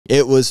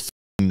It was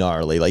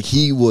gnarly. Like,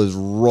 he was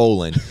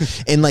rolling.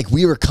 And, like,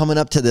 we were coming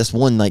up to this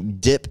one,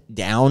 like, dip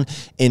down,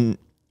 and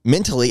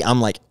mentally,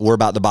 I'm like, we're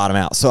about to bottom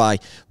out. So I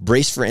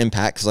braced for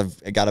impact because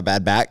I've got a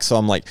bad back. So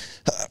I'm like,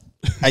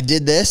 I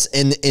did this,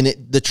 and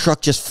the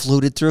truck just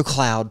floated through a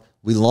cloud.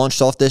 We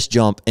launched off this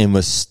jump and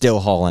was still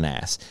hauling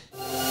ass.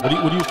 What do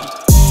you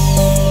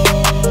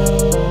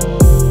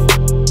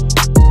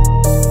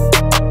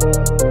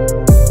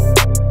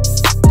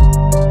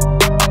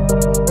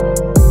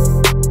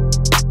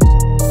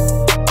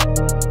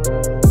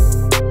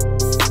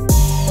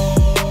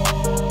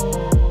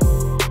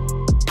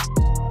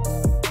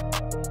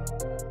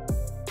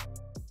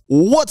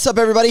What's up,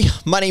 everybody?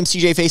 My name's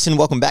CJ Faison.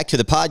 Welcome back to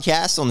the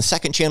podcast on the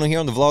second channel here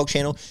on the vlog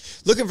channel.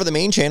 Looking for the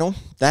main channel,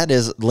 that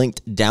is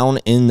linked down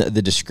in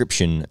the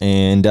description.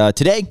 And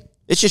today,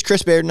 it's just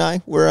Chris Baird and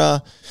I.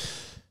 We're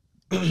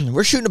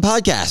shooting a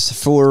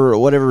podcast for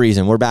whatever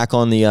reason. We're back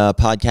on the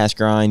podcast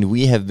grind.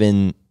 We have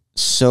been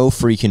so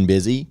freaking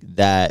busy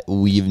that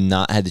we've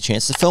not had the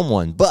chance to film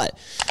one. But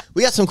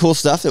we got some cool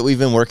stuff that we've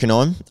been working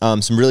on.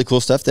 Some really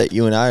cool stuff that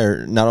you and I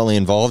are not only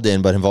involved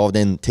in, but involved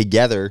in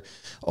together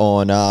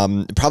on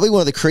probably one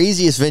of the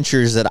craziest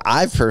ventures that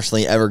I've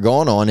personally ever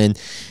gone on. And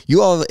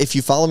you all, if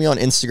you follow me on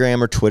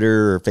Instagram or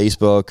Twitter or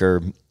Facebook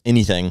or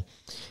anything,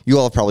 you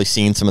all have probably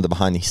seen some of the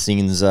behind the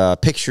scenes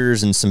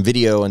pictures and some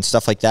video and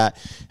stuff like that.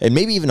 And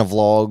maybe even a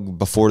vlog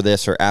before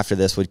this or after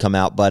this would come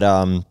out. But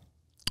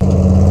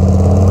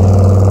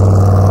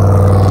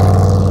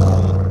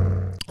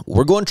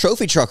we're going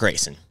trophy truck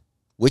racing,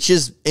 which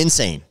is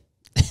insane.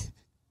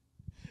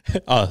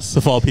 Us,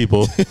 of all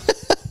people.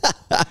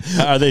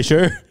 Are they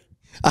sure?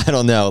 I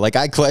don't know. Like,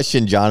 I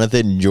questioned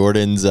Jonathan and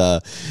Jordan's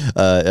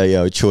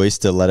choice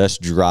to let us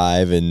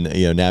drive and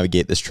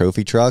navigate this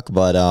trophy truck.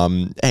 But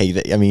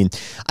hey, I mean,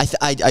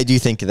 I do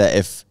think that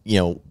if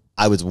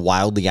I was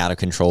wildly out of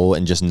control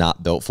and just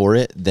not built for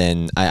it,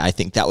 then I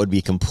think that would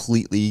be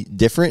completely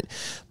different.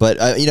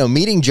 But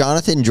meeting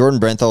Jonathan and Jordan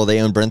Brenthal, they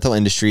own Brenthal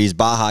Industries,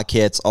 Baja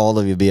Kits, all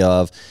of the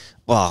above.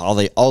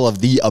 Well, all of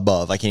the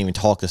above. I can't even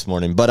talk this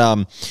morning.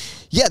 But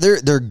yeah,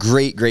 they're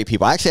great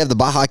people. I actually have the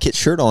Baja Kit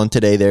shirt on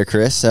today there,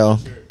 Chris. So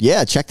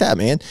yeah, check that,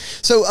 man.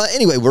 So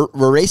anyway,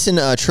 we're racing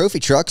trophy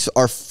trucks.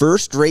 Our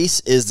first race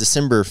is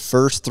December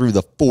 1st through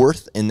the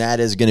 4th, and that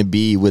is going to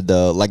be with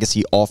the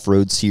Legacy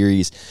Off-Road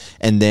Series.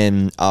 And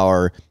then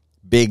our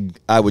big,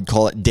 I would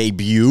call it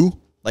debut,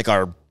 like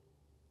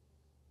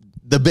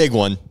the big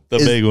one.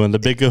 The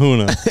big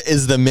kahuna.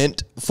 Is the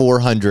Mint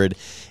 400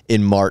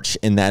 in March,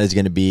 and that is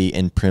going to be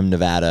in Primm,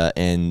 Nevada.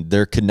 And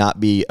there could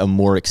not be a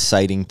more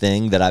exciting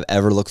thing that I've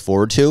ever looked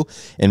forward to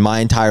in my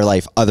entire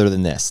life other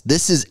than this.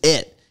 This is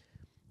it.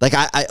 Like,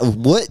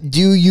 what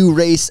do you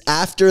race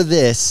after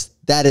this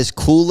that is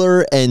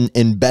cooler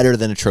and better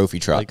than a trophy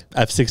truck? Like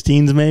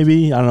F-16s,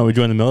 maybe? I don't know. We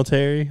join the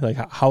military? Like,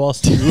 how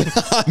else do you?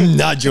 I'm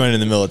not joining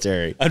the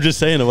military. I'm just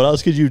saying, what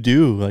else could you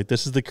do? Like,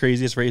 this is the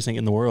craziest racing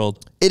in the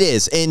world. It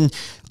is. And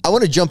I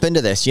want to jump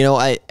into this.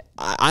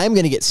 I'm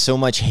going to get so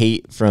much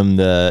hate from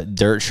the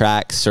dirt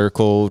track,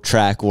 circle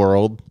track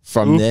world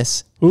from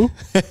this. Who?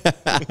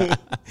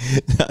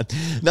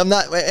 No, I'm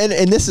not.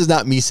 And this is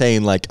not me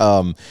saying like,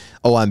 oh,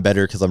 I'm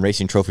better because I'm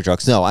racing trophy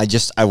trucks. No,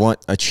 I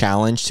want a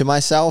challenge to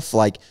myself.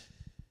 Like,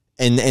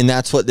 and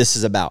that's what this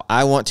is about.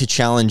 I want to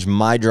challenge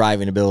my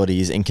driving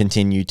abilities and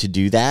continue to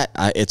do that.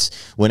 It's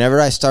whenever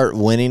I start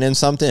winning in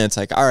something, it's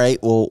like, all right,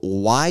 well,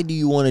 why do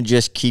you want to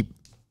just keep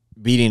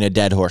beating a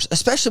dead horse,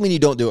 especially when you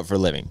don't do it for a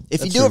living?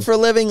 If you do it for a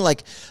living,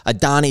 like a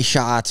Donnie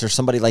Schatz or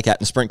somebody like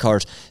that in sprint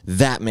cars,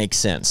 that makes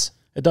sense.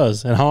 It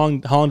does. And how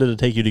long did it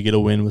take you to get a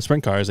win with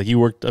sprint cars? Like, you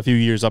worked a few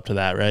years up to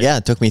that, right? Yeah,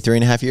 it took me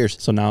 3.5 years.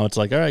 So now it's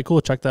like, all right,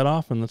 cool, check that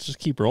off, and let's just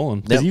keep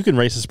rolling. Because you can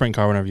race a sprint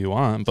car whenever you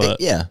want.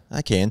 But yeah,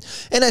 I can.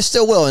 And I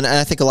still will. And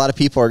I think a lot of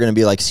people are going to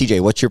be like,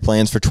 CJ, what's your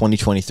plans for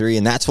 2023?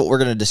 And that's what we're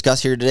going to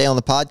discuss here today on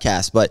the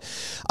podcast. But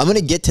I'm going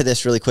to get to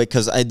this really quick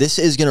because this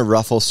is going to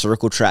ruffle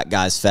circle track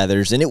guys'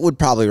 feathers. And it would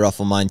probably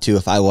ruffle mine too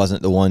if I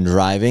wasn't the one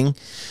driving.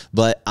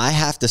 But I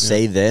have to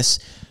say this.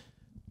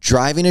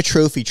 Driving a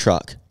trophy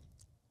truck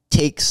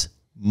takes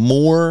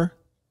more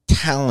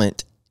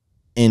talent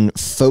and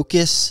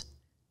focus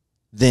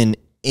than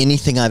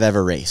anything I've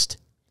ever raced.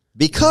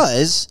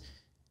 Because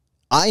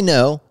I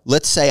know,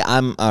 let's say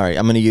I'm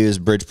going to use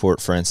Bridgeport,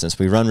 for instance.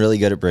 We run really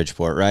good at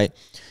Bridgeport, right?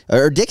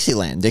 Or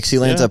Dixieland.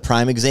 Dixieland's a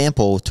prime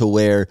example to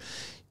where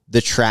the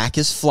track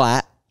is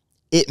flat.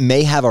 It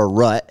may have a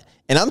rut.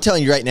 And I'm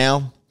telling you right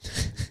now,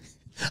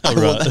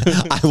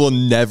 I will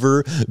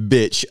never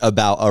bitch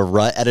about a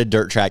rut at a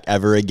dirt track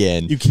ever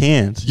again. You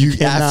can't.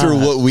 After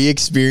what we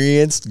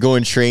experienced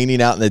going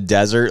training out in the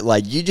desert,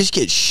 like, you just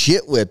get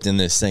shit whipped in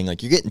this thing.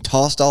 Like, you're getting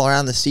tossed all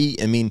around the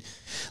seat. I mean,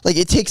 like,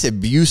 it takes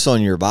abuse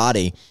on your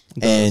body.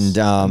 And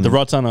the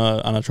ruts on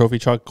a trophy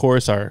truck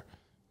course are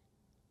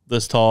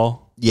this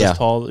tall. Yeah. This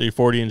tall. Your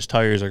 40-inch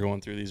tires are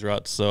going through these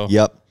ruts. So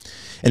yep.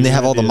 And they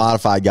have all the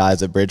modified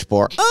guys at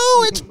Bridgeport.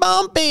 Oh, it's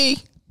bumpy.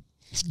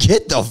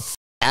 Get the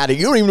out of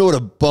here. You don't even know what a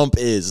bump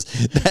is.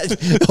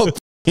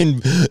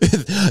 And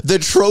the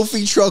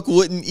trophy truck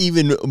wouldn't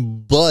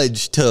even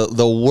budge to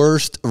the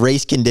worst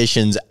race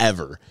conditions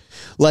ever.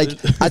 Like,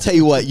 I tell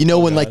you what,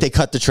 when like they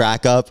cut the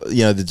track up,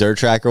 the dirt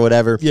track or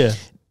whatever. Yeah.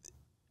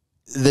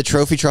 The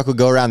trophy truck would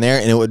go around there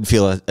and it wouldn't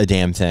feel a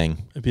damn thing.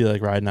 It'd be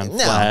like riding on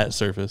flat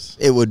surface.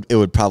 It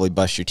would probably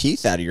bust your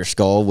teeth out of your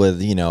skull with,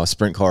 a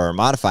sprint car or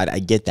modified. I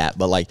get that.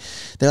 But like,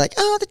 they're like,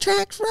 oh, the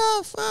track's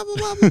rough, blah,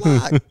 blah,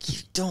 blah, blah. You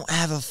don't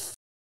have a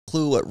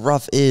clue what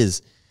rough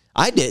is.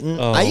 I didn't.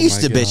 Oh, I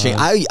used to God.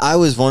 bitching. I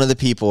was one of the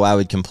people I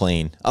would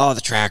complain. Oh,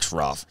 the track's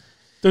rough.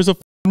 There's a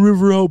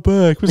river out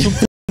back with some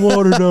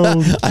water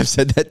down. I've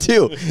said that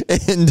too.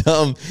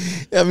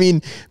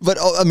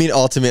 And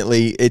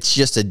ultimately it's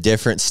just a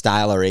different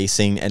style of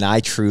racing. And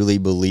I truly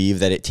believe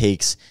that it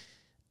takes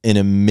an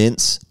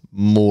immense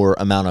more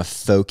amount of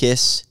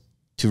focus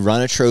to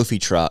run a trophy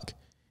truck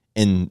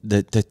and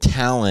the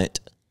talent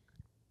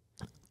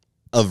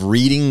of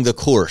reading the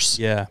course.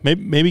 Yeah.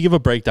 Maybe give a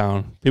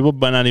breakdown. People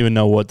might not even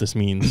know what this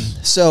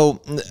means. So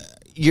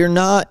you're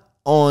not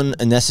on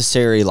a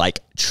necessary like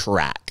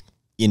track.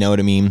 You know what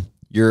I mean?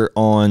 You're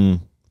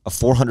on a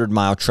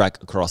 400-mile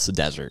trek across the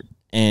desert.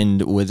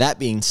 And with that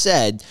being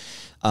said,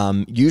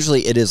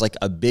 usually it is like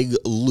a big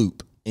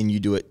loop and you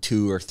do it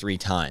 2 or 3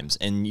 times.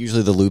 And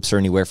usually the loops are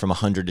anywhere from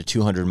 100 to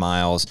 200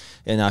 miles.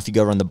 And now if you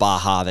go run the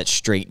Baja, that's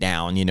straight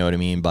down, you know what I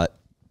mean? But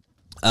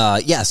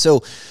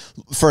so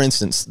for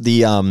instance,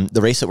 the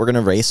race that we're going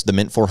to race, the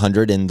Mint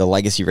 400 and the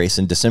Legacy race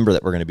in December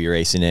that we're going to be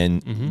racing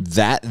in,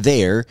 that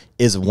there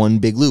is one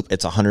big loop.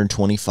 It's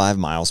 125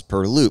 miles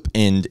per loop.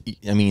 And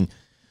I mean,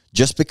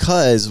 just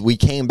because we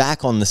came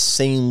back on the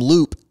same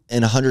loop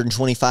in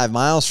 125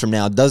 miles from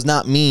now does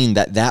not mean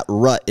that that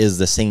rut is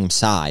the same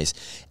size.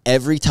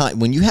 Every time,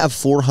 when you have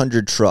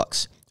 400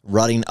 trucks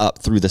rutting up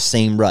through the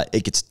same rut,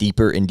 it gets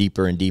deeper and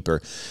deeper and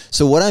deeper.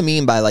 So what I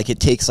mean by like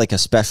it takes like a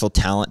special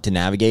talent to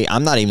navigate,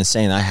 I'm not even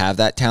saying I have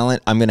that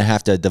talent. I'm going to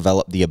have to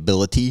develop the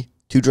ability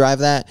to drive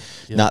that,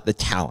 not the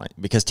talent,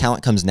 because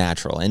talent comes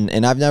natural.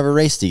 And I've never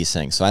raced these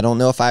things, so I don't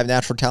know if I have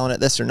natural talent at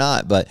this or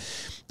not, but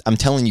I'm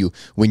telling you,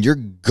 when you're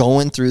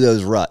going through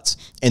those ruts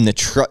and the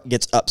truck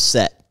gets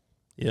upset,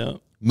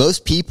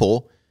 most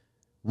people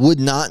would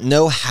not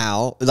know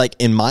how. Like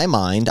in my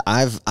mind,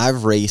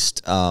 I've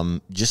raced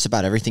just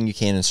about everything you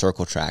can in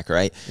circle track,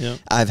 right?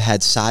 I've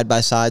had side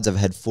by sides, I've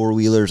had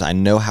 4-wheelers. I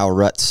know how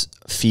ruts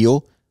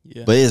feel,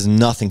 but it is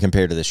nothing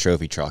compared to this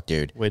trophy truck,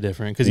 dude. Way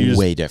different because you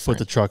just put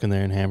the truck in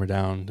there and hammer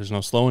down. There's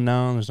no slowing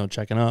down. There's no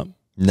checking up.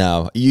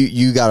 No,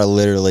 you got to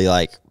literally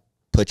like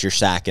put your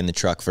sack in the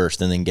truck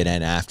first and then get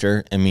in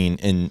after. I mean,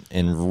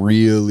 and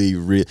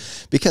really,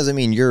 because I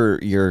mean,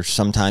 you're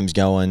sometimes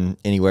going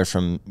anywhere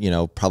from,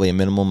 probably a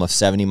minimum of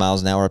 70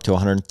 miles an hour up to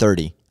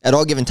 130 at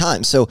all given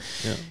times. So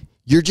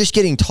you're just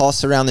getting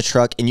tossed around the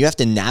truck and you have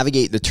to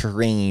navigate the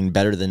terrain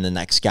better than the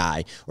next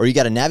guy, or you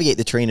got to navigate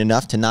the terrain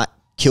enough to not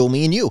kill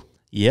me and you.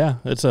 Yeah,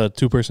 it's a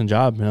 2-person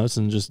job. It's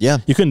just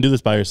you couldn't do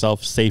this by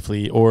yourself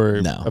safely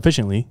or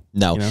efficiently.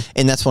 No,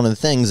 and that's one of the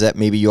things that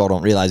maybe you all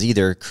don't realize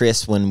either.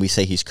 Chris, when we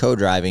say he's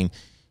co-driving,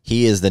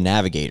 he is the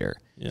navigator.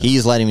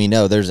 He's letting me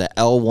know there's a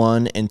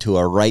L1 into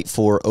a right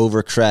 4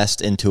 over crest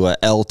into a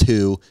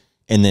L2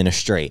 and then a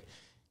straight.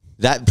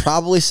 That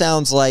probably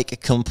sounds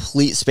like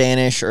complete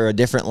Spanish or a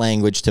different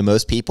language to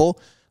most people,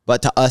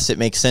 but to us it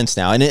makes sense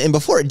now. And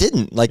before it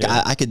didn't. Like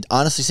I could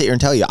honestly sit here and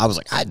tell you, I was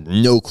like, I had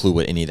no clue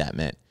what any of that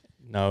meant.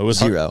 No, it was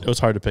zero. Hard, it was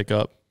hard to pick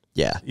up.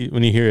 Yeah.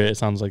 When you hear it, it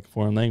sounds like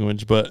foreign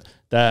language. But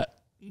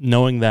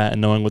knowing that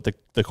and knowing what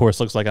the course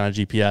looks like on a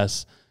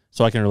GPS,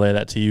 so I can relay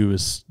that to you,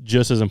 is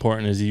just as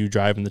important as you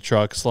driving the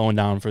truck, slowing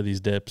down for these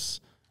dips,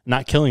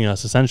 not killing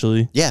us,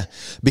 essentially. Yeah,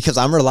 because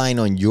I'm relying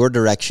on your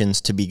directions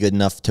to be good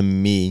enough to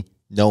me,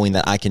 knowing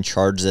that I can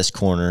charge this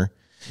corner.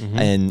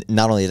 And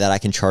not only that, I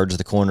can charge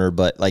the corner,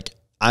 but like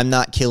I'm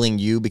not killing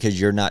you because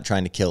you're not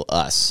trying to kill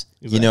us.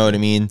 Exactly. You know what I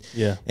mean?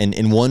 Yeah. And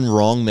in one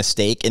wrong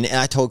mistake, and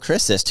I told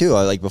Chris this too.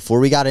 Like before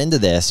we got into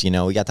this,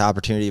 we got the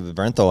opportunity with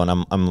Brenthal,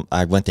 and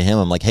I went to him.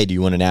 I'm like, hey, do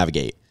you want to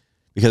navigate?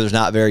 Because there's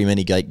not very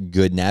many like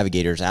good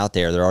navigators out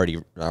there. They're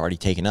already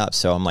taken up.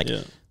 So I'm like,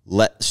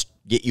 let's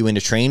get you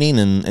into training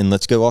and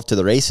let's go off to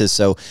the races.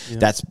 So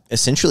that's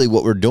essentially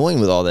what we're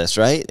doing with all this,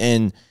 right?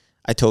 And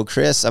I told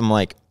Chris, I'm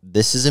like,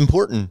 this is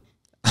important.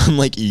 I'm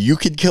like, you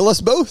could kill us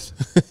both.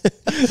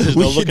 There's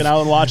no looking out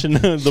and watching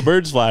the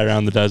birds fly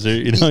around the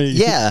desert,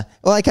 Yeah.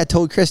 Well, like I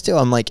told Chris too,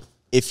 I'm like,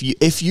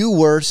 if you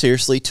were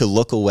seriously to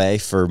look away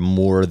for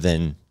more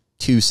than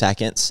 2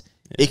 seconds,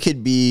 it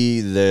could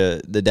be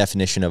the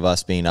definition of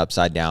us being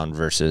upside down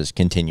versus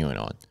continuing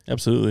on.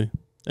 Absolutely.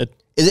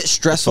 Is it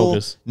stressful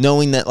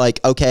knowing that,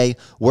 like, okay,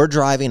 we're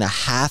driving a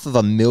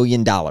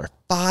 $500,000,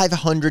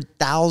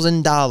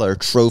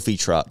 $500,000 trophy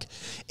truck,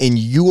 and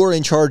you are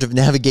in charge of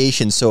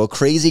navigation, so a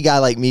crazy guy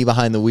like me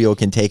behind the wheel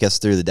can take us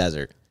through the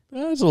desert?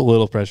 There's a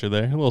little pressure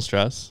there, a little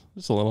stress,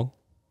 just a little.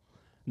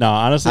 No,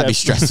 honestly, I'd be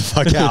stressed the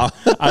fuck out.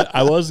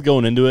 I was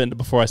going into it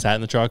before I sat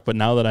in the truck, but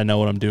now that I know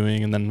what I'm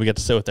doing, and then we get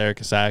to sit with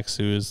Erica Sachs,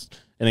 who is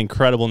an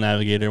incredible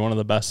navigator, one of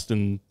the best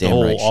in the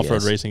whole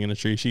off-road racing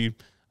industry.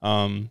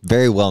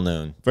 Very well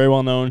known. Very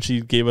well known.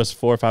 She gave us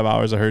 4 or 5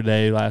 hours of her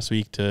day last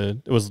week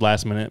it was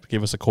last minute,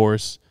 gave us a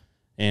course,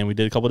 and we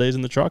did a couple days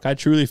in the truck. I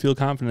truly feel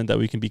confident that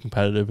we can be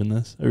competitive in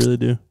this. I really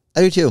do.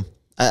 I do too.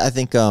 I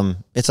think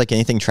it's like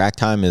anything, track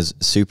time is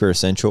super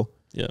essential.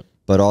 Yeah.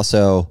 But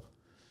also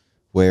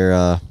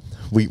where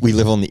we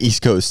live on the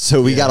East Coast,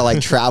 so we got to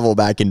like travel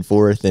back and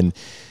forth, and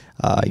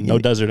no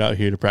desert out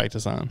here to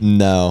practice on.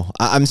 No,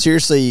 I'm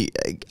seriously,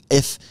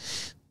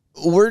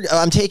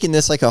 I'm taking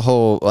this like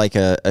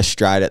a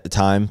stride at the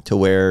time to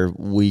where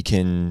we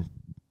can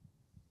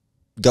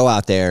go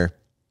out there,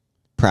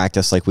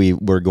 practice like we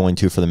were going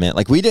to for the Mint.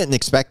 Like, we didn't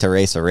expect to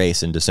race a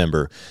race in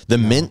December. The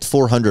Mint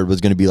 400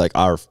 was going to be like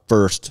our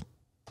first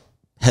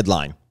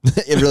headline.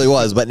 It really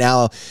was. But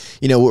now,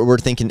 we're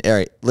thinking, all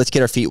right, let's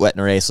get our feet wet in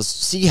a race. Let's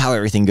see how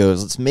everything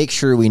goes. Let's make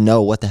sure we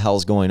know what the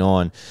hell's going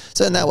on.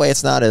 So in that way,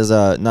 it's not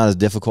as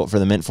difficult for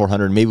the Mint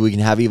 400. Maybe we can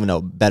have even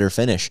a better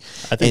finish.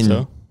 I think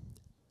so.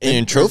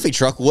 In trophy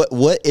truck,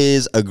 what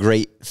is a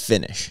great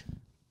finish?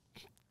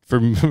 For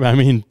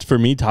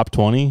me, top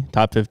 20,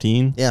 top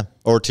 15. Yeah,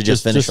 or to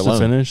just finish alone.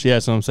 To finish. Yeah,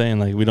 so I'm saying,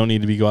 like, we don't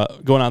need to be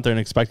going out there and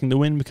expecting to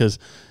win, because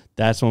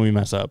that's when we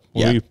mess up.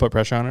 When we put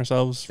pressure on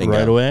ourselves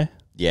right away.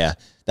 Yeah,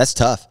 that's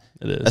tough.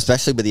 It is.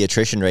 Especially with the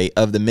attrition rate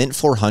of the Mint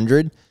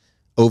 400.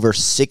 Over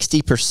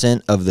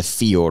 60% of the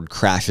field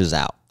crashes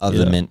out of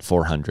the Mint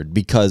 400,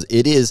 because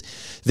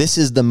this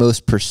is the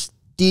most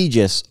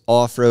prestigious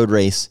off-road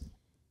race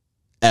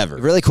ever.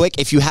 Really quick,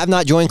 if you have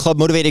not joined Club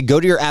Motivated, go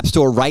to your app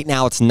store right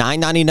now. It's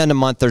 $9.99 a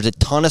month. There's a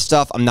ton of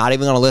stuff. I'm not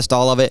even going to list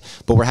all of it,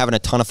 but we're having a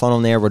ton of fun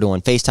on there. We're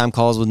doing FaceTime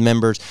calls with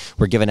members.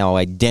 We're giving out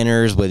like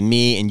dinners with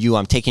me and you.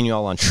 I'm taking you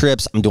all on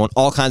trips. I'm doing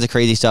all kinds of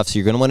crazy stuff, so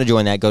you're going to want to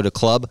join that. Go to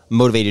Club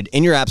Motivated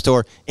in your app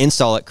store,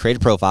 install it, create a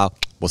profile.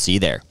 We'll see you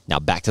there. Now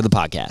back to the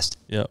podcast.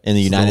 Yep. In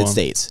the United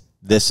States.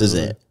 This is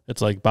it.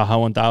 It's like Baja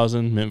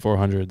 1000, Mint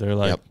 400. They're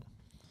like... Yep.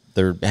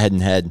 They're head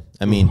and head.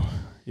 I mean,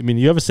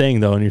 you have a saying,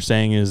 though, and your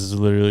saying is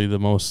literally the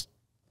most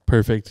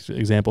perfect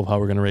example of how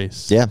we're going to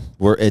race. Yeah,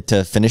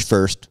 to finish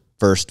first,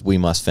 we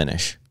must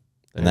finish.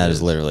 And that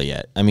is literally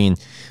it. I mean,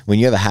 when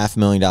you have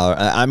 $500,000,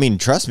 I mean,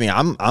 trust me,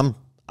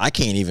 I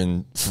can't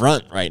even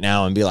front right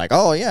now and be like,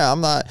 oh yeah,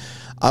 I'm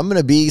going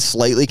to be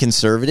slightly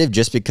conservative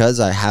just because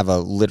I have a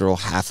literal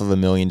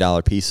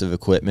 $500,000 piece of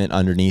equipment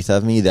underneath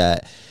of me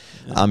that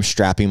I'm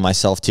strapping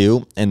myself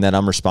to, and that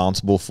I'm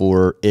responsible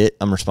for it.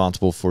 I'm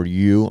responsible for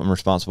you. I'm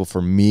responsible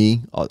for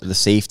me, the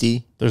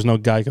safety. There's no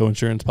Geico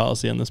insurance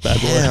policy on this bad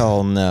boy.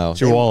 Hell no.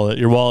 It's your wallet.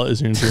 Your wallet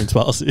is your insurance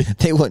policy.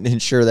 They wouldn't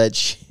insure that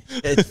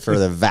shit for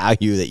the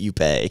value that you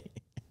pay.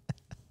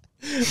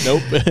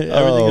 Nope.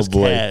 Everything is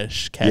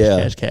cash.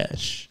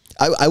 Cash.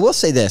 I will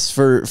say this,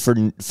 for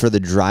the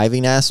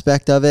driving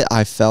aspect of it,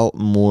 I felt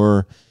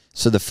more.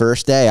 So the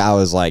first day I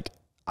was like,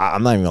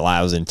 I'm not even gonna lie,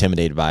 I was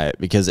intimidated by it,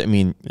 because I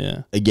mean,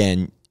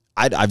 again,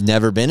 I've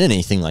never been in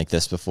anything like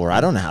this before. I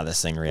don't know how this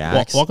thing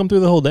reacts. Walk them through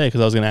the whole day, because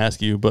I was gonna ask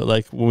you, but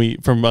like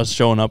from us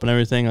showing up and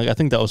everything, like I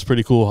think that was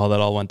pretty cool how that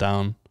all went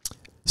down.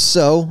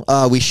 So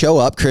we show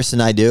up, Chris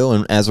and I do,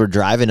 and as we're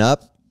driving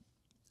up,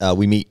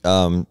 we meet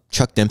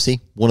Chuck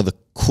Dempsey, one of the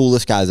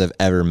coolest guys I've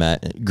ever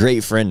met.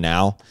 Great friend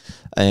now.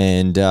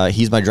 And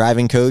he's my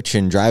driving coach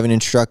and driving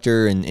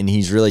instructor, and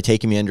he's really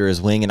taken me under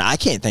his wing. And I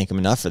can't thank him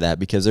enough for that,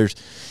 because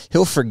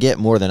he'll forget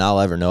more than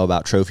I'll ever know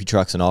about trophy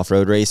trucks and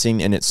off-road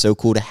racing. And it's so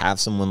cool to have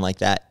someone like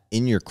that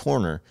in your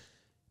corner.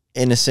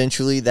 And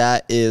essentially,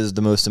 that is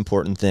the most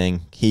important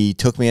thing. He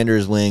took me under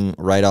his wing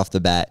right off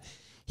the bat.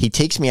 He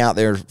takes me out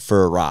there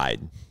for a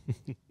ride,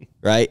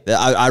 right?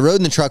 I rode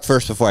in the truck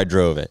first before I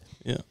drove it.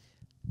 Yeah.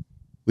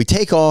 We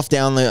take off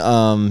down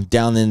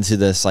into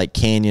this like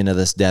canyon of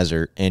this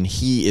desert, and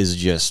he is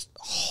just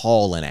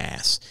hauling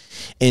ass.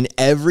 In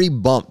every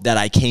bump that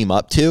I came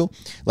up to,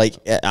 like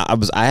I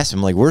asked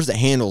him, like, where's the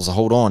handles to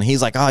hold on?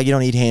 He's like, oh, you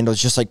don't need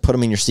handles, just like put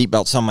them in your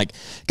seatbelt. So I'm like,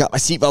 got my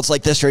seatbelts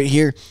like this right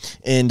here,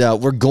 and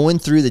we're going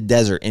through the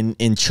desert,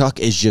 and Chuck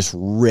is just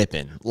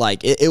ripping.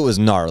 Like it was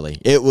gnarly.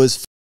 It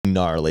was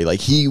gnarly. Like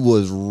he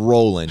was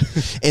rolling,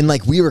 and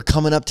like we were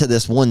coming up to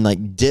this one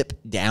like dip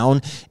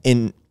down,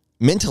 and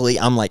mentally,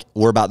 I'm like,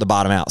 we're about to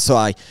bottom out. So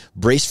I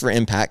braced for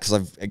impact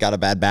because I got a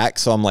bad back.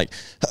 So I'm like,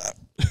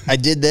 I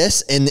did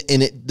this, and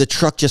the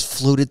truck just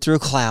floated through a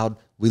cloud.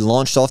 We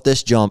launched off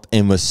this jump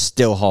and was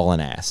still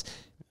hauling ass.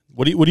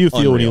 What do you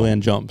feel when you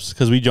land jumps?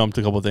 Because we jumped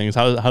a couple of things.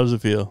 How does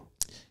it feel?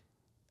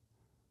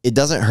 It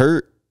doesn't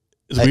hurt.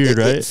 It's weird,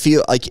 right? It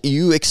feel like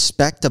you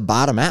expect to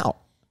bottom out.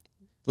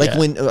 Like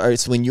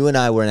when you and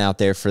I went out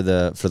there for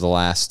the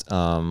last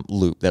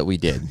loop that we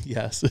did.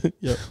 Yes.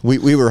 Yep.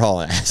 We were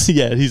hauling ass.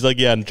 Yeah, he's like,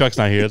 yeah, the truck's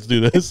not here. Let's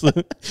do this.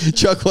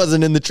 Chuck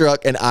wasn't in the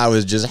truck, and I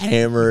was just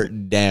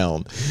hammered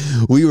down.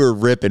 We were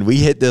ripping. We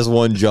hit this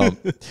one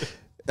jump.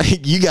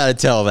 You got to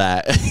tell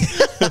that,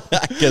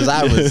 because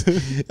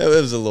it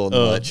was a little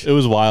much. It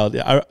was wild.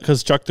 Yeah,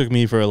 because Chuck took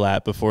me for a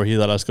lap before he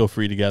let us go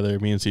free together,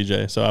 me and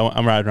CJ. So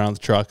I'm riding around the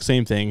truck.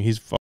 Same thing. He's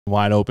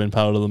wide open,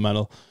 pedal to the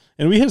metal.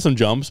 And we hit some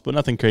jumps, but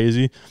nothing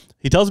crazy.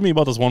 He tells me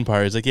about this one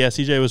part. He's like, yeah,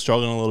 CJ was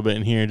struggling a little bit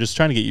in here, just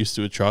trying to get used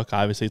to a truck.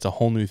 Obviously, it's a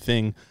whole new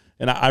thing.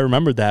 And I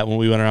remembered that when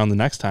we went around the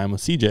next time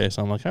with CJ.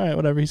 So I'm like, all right,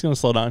 whatever. He's going to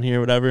slow down here,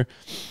 whatever.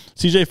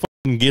 CJ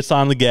fucking gets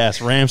on the gas,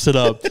 ramps it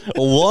up,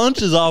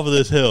 launches off of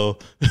this hill.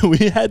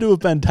 We had to have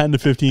been 10 to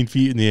 15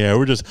 feet in the air.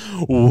 We're just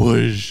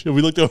whoosh. And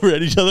we looked over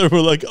at each other.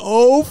 We're like,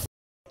 oh,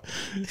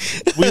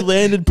 we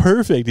landed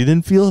perfect. He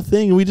didn't feel a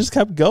thing. We just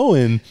kept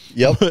going.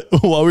 Yep. But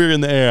while we were in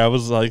the air, I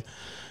was like,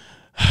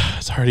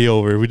 it's already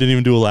over. We didn't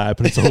even do a lap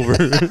and it's over.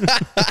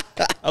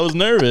 I was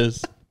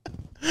nervous.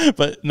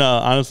 But no,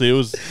 honestly, it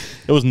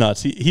was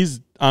nuts. He's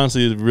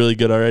honestly really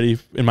good already,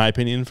 in my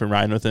opinion, from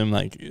riding with him.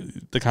 Like,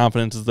 the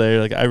confidence is there.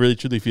 Like, I really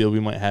truly feel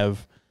we might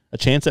have a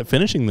chance at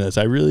finishing this.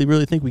 I really,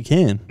 really think we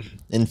can.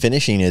 And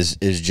finishing is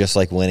just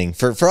like winning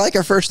for like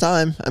our first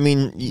time. I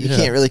mean, you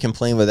can't really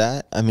complain with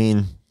that. I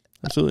mean,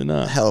 absolutely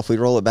not. Hell, if we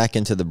roll it back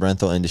into the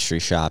Brenthel industry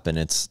shop and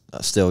it's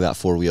still got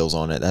 4 wheels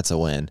on it, that's a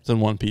win. It's in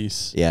one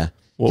piece. Yeah.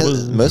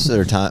 Most of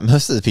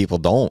the people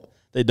don't.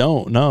 They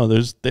don't. No,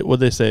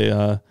 what they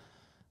say.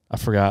 I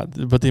forgot,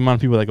 but the amount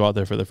of people that go out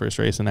there for the first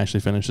race and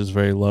actually finish is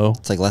very low.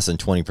 It's like less than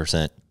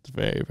 20%. It's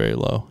very, very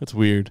low. It's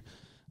weird.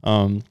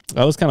 I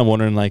was kind of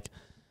wondering, like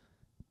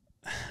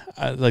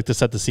to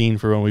set the scene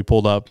for when we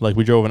pulled up. Like,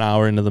 we drove an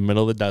hour into the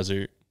middle of the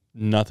desert,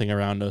 nothing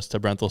around us, to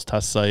Brenthel's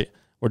test site.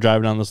 We're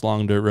driving down this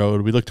long dirt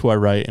road. We look to our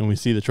right and we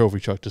see the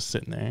trophy truck just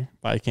sitting there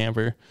by a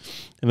camper,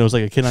 and it was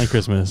like a kid on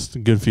Christmas.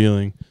 Good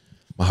feeling.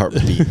 My heart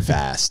was beating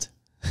fast.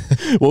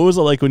 What was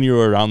it like when you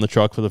were around the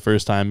truck for the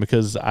first time?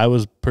 Because I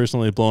was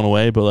personally blown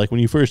away, but like when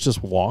you first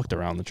just walked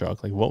around the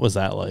truck, like what was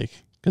that like?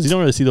 Because you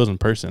don't really see those in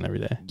person every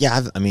day. Yeah,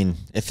 I mean,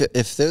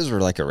 if those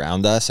were like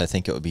around us, I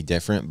think it would be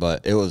different.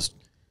 But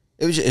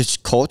it's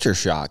culture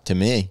shock to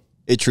me.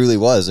 It truly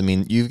was. I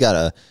mean, you've got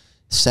a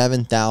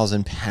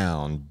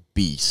 7,000-pound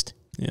beast.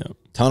 Yeah,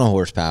 ton of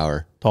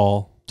horsepower.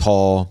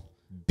 Tall,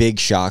 big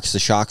shocks. The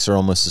shocks are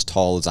almost as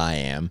tall as I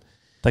am.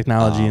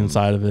 Technology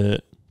inside of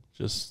it,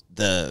 just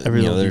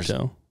every little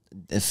detail.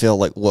 It felt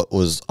like what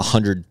was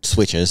 100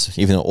 switches,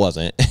 even though it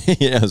wasn't.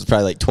 It was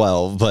probably like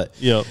 12. But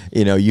yep.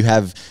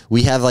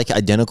 We have like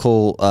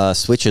identical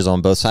switches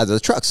on both sides of the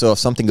truck. So if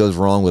something goes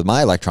wrong with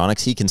my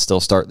electronics, he can still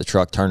start the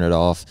truck, turn it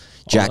off,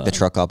 jack the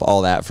truck up,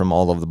 all that from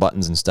all of the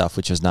buttons and stuff,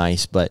 which is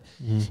nice. But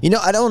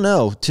I don't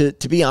know.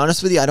 To be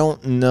honest with you, I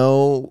don't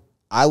know.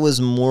 I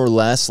was more or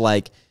less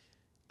like,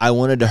 I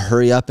wanted to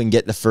hurry up and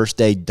get the first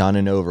day done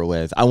and over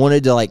with. I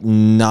wanted to like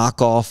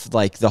knock off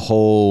like the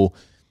whole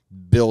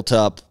built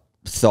up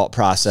thought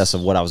process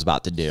of what I was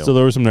about to do. So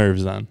there were some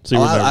nerves then. So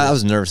you were nervous. I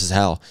was nervous as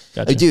hell.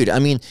 Gotcha. Dude, I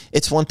mean,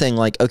 it's one thing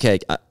like, okay,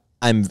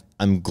 I'm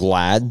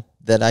glad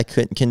that I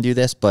can do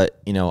this,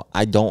 but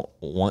I don't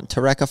want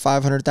to wreck a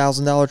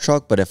 $500,000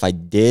 truck. But if I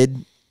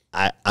did,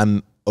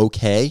 I'm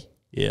okay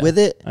with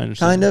it.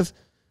 Kind of.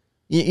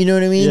 You know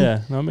what I mean?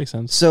 Yeah, no, it makes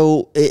sense.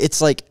 So it's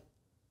like,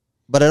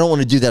 but I don't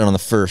want to do that on the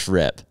first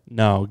rip.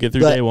 No, get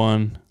through day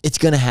one. It's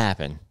gonna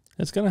happen.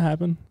 It's gonna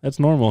happen. That's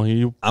normal.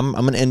 I'm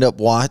gonna end up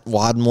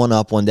wadding one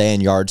up one day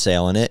and yard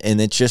sailing it, and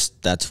it's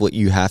just that's what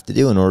you have to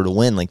do in order to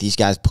win. Like, these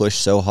guys push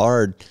so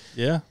hard.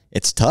 Yeah,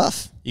 it's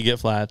tough. You get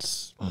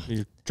flats.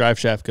 Your drive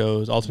shaft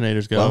goes.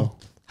 Alternators go. Well,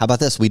 how about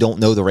this? We don't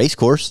know the race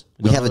course.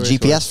 We have a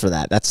GPS for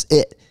that. That's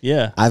it.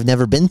 Yeah. I've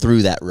never been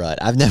through that rut.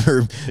 I've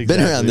never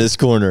been around this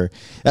corner.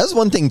 That was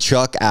one thing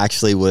Chuck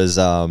actually was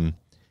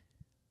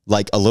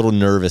like a little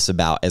nervous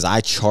about, as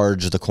I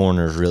charge the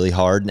corners really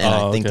hard. And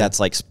I think that's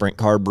like sprint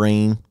car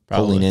brain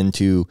pulling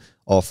into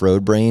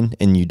off-road brain,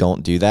 and you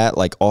don't do that.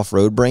 Like,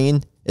 off-road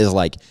brain is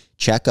like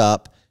check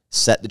up,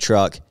 set the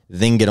truck,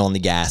 then get on the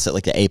gas at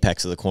like the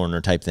apex of the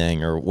corner type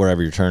thing, or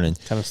wherever you're turning.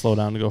 Kind of slow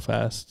down to go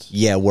fast.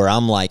 Yeah, where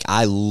I'm like,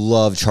 I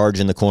love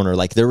charging the corner.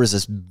 Like, there was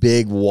this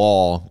big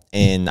wall,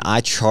 and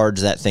I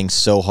charged that thing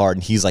so hard,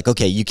 and he's like,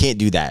 okay, you can't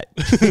do that.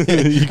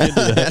 You can't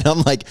do that. And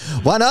I'm like,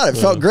 why not? It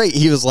felt great.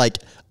 He was like,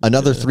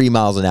 another 3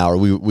 miles an hour,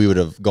 we would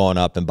have gone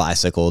up and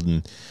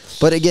bicycled.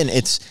 But again,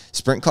 it's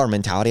sprint car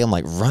mentality. I'm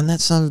like, run that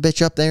son of a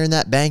bitch up there in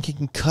that bank. You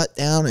can cut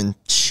down and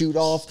shoot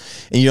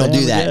off. And you don't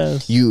do that.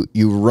 Yes.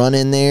 You run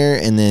in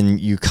there, and then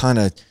you kind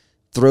of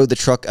throw the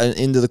truck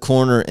into the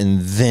corner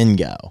and then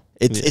go.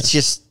 It's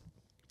just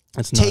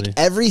take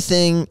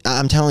everything.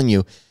 I'm telling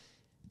you,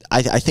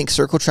 I think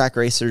circle track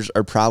racers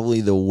are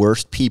probably the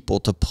worst people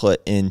to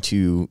put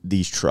into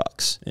these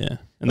trucks. Yeah.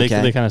 And they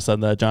kind of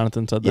said that.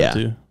 Jonathan said that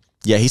too.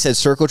 Yeah, he said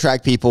circle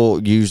track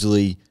people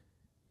usually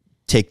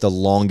take the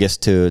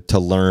longest to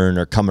learn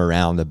or come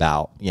around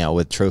about,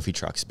 with trophy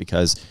trucks,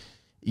 because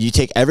you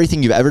take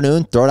everything you've ever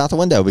known, throw it out the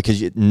window,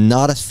 because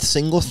not a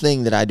single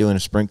thing that I do in a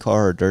sprint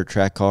car or dirt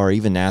track car or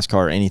even NASCAR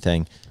or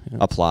anything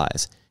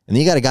applies. And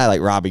then you got a guy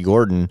like Robbie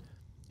Gordon,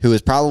 who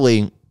is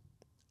probably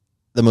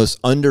the most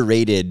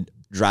underrated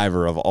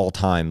driver of all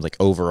time, like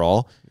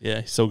overall.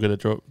 Yeah, he's so good at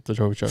the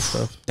trophy truck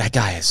stuff. That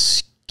guy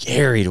is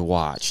scary to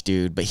watch,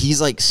 dude, but he's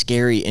like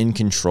scary in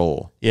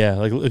control. Yeah,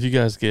 like if you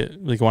guys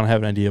want to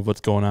have an idea of what's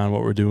going on,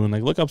 what we're doing,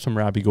 like look up some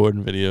Robbie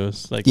Gordon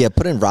videos. Like, yeah,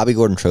 put in Robbie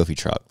Gordon trophy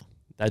truck.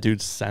 That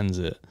dude sends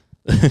it.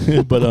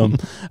 But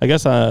I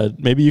guess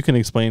maybe you can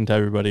explain to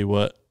everybody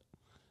what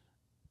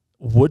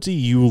what do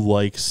you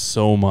like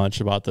so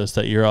much about this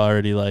that you're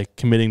already like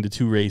committing to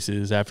 2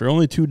 races after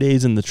only 2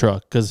 days in the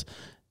truck? Because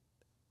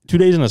 2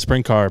 days in a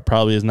sprint car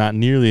probably is not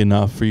nearly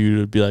enough for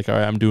you to be like, all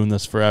right, I'm doing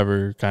this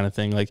forever kind of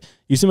thing. Like,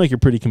 you seem like you're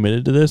pretty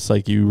committed to this.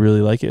 Like, you really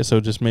like it. So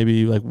just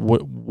maybe like,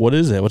 what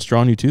is it? What's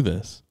drawing you to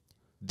this?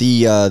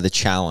 The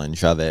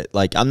challenge of it.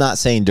 Like, I'm not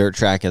saying dirt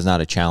track is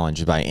not a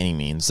challenge by any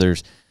means.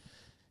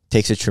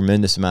 Takes a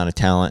tremendous amount of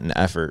talent and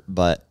effort,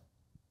 but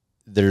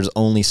there's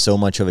only so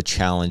much of a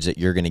challenge that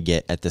you're going to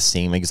get at the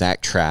same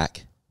exact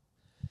track.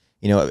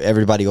 You know,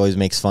 everybody always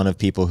makes fun of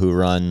people who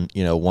run,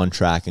 you know, one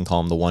track and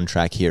call them the one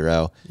track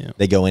hero. Yeah.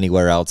 They go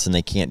anywhere else and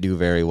they can't do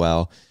very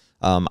well.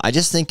 I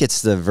just think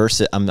it's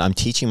the I'm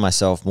teaching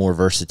myself more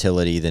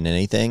versatility than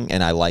anything,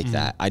 and I like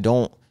that.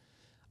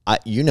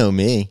 You know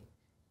me.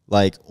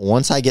 Like,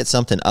 once I get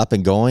something up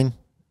and going,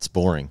 it's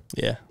boring.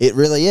 Yeah. It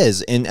really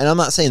is. And I'm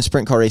not saying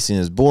sprint car racing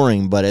is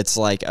boring, but it's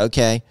like,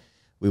 okay,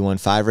 we won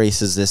 5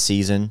 races this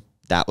season.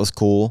 That was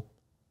cool.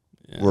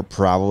 Yeah. We're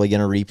probably going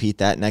to repeat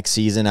that next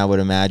season, I would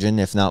imagine,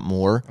 if not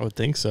more. I would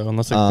think so,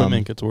 unless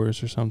equipment gets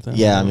worse or something.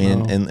 Yeah, I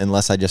mean,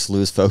 unless I just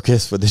lose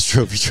focus with this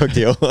trophy truck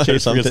deal or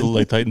something. Gets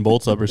like tighten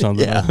bolts up or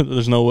something. Yeah.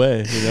 There's no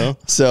way, you know?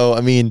 So, I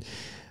mean,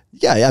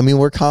 yeah, I mean,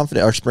 we're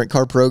confident. Our sprint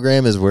car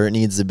program is where it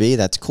needs to be.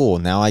 That's cool.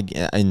 Now,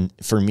 and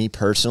for me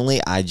personally,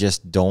 I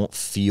just don't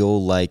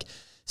feel like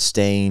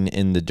staying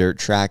in the dirt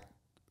track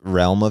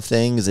realm of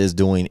things is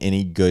doing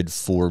any good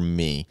for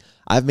me.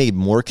 I've made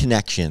more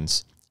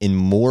connections and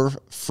more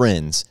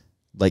friends,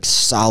 like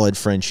solid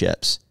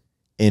friendships,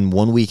 in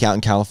 1 week out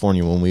in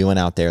California when we went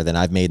out there than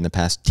I've made in the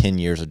past 10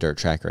 years of dirt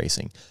track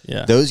racing.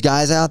 Yeah. Those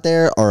guys out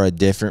there are a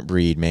different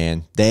breed,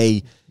 man.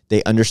 They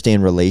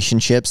understand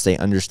relationships. They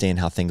understand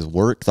how things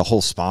work. The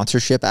whole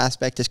sponsorship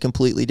aspect is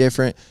completely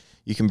different.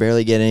 You can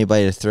barely get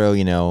anybody to throw,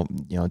 you know,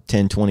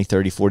 10, 20,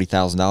 30,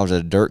 $40,000 at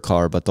a dirt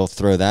car, but they'll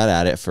throw that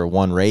at it for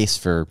one race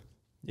for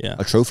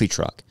a trophy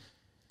truck.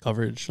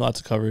 Coverage, lots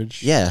of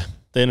coverage. Yeah.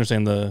 They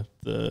understand the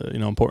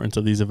importance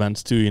of these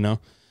events too, you know.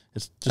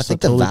 It's just I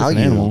think the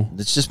value,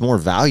 it's just more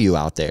value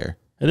out there.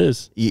 It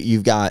is.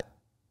 You've got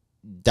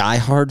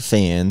diehard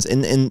fans,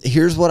 and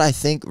here's what I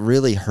think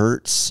really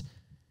hurts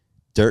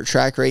dirt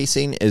track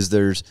racing is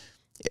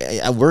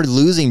we're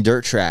losing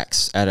dirt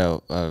tracks at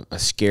a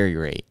scary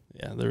rate.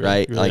 Yeah, they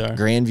really, really like are.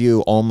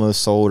 Grandview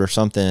almost sold or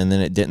something, and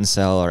then it didn't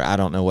sell, or I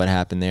don't know what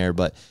happened there,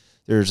 but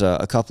there's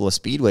a couple of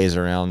speedways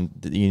around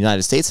the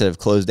United States that have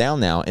closed down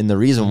now, and the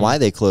reason why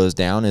they closed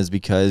down is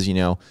because,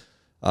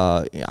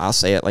 I'll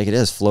say it like it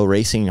is, flow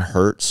racing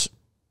hurts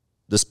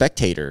the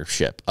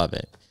spectatorship of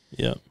it.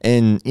 Yeah.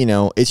 And,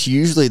 it's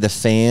usually the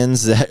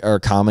fans that are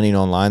commenting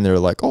online. They're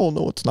like, oh,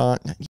 no, it's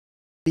not.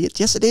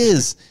 Yes, it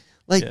is.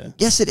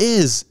 Yes, it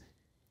is.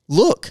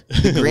 Look,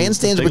 the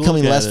grandstands are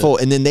becoming less full,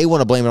 and then they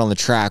want to blame it on the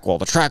track. Well,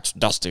 the track's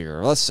dusty,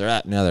 or this or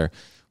that and the other.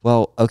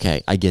 Well,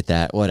 okay, I get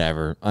that,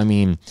 whatever. I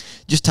mean,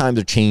 just times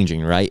are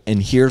changing, right? And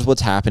here's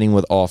what's happening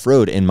with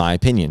off-road, in my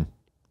opinion.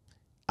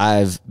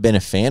 I've been a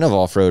fan of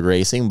off-road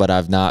racing, but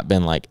I've not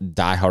been,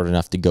 diehard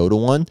enough to go to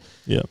one.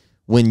 Yeah.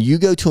 When you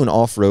go to an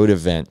off-road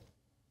event,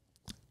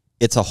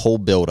 it's a whole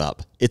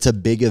build-up. It's a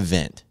big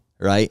event,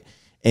 right?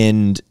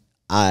 And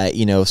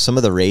some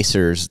of the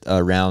racers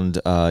around,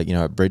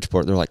 at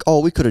Bridgeport, they're like,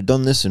 oh, we could have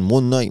done this in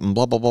one night and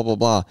blah, blah, blah, blah,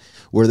 blah.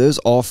 Where those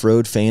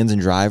off-road fans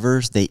and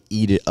drivers, they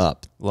eat it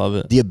up. Love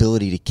it. The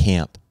ability to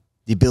camp,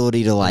 the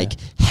ability to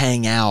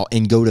hang out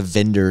and go to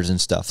vendors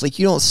and stuff.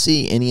 You don't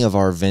see any of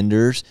our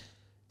vendors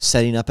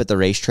setting up at the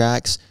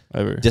racetracks,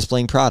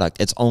 displaying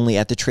product. It's only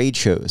at the trade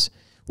shows.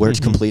 Where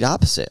it's complete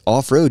opposite.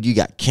 Off-road, you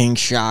got King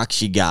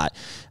Shocks, you got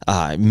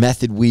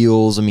Method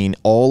Wheels. I mean,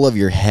 all of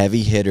your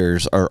heavy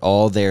hitters are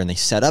all there, and they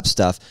set up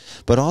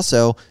stuff. But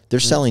also, they're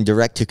selling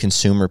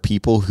direct-to-consumer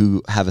people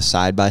who have a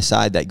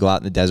side-by-side that go out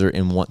in the desert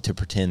and want to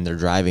pretend they're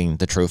driving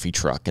the trophy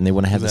truck, and they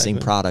want to have the same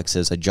products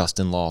as a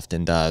Justin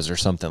Lofton does or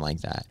something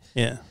like that.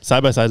 Yeah.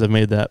 Side-by-sides have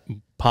made that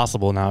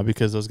possible now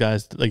because those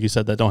guys, like you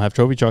said, that don't have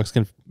trophy trucks,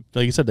 can,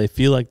 like you said, they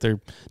feel like they're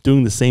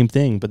doing the same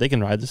thing, but they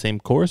can ride the same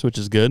course, which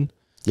is good.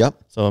 Yep.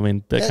 So, I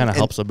mean, that kind of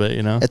helps a bit,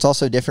 It's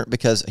also different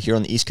because here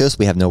on the East Coast,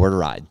 we have nowhere to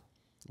ride.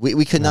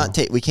 We could not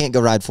take, we can't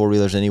go ride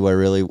four-wheelers anywhere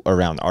really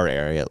around our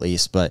area at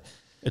least, but.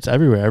 It's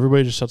everywhere.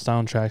 Everybody just shuts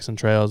down tracks and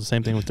trails. The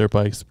same thing with dirt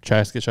bikes.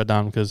 Tracks get shut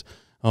down because,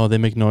 they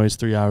make noise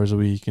 3 hours a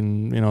week.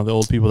 And, the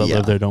old people that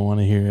live there don't want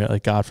to hear it.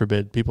 Like, God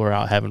forbid, people are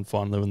out having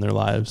fun, living their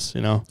lives,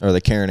 Or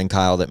the Karen and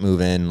Kyle that move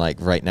in,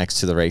 right next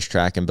to the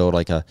racetrack and build,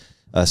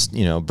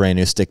 a brand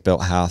new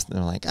stick-built house. And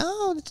they're like,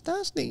 oh, it's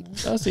dusty.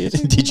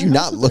 Did you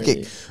not look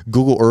at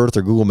Google Earth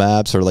or Google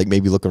Maps or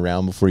maybe look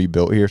around before you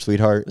built here,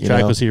 sweetheart? The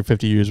track was here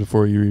 50 years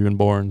before you were even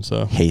born.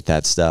 So hate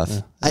that stuff.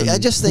 Yeah. I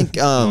just think,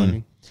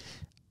 I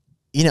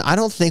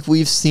don't think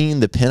we've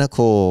seen the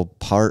pinnacle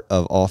part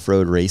of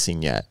off-road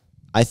racing yet.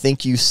 I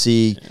think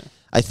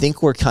I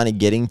think we're kind of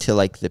getting to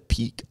the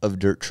peak of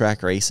dirt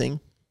track racing.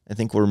 I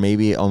think we're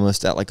maybe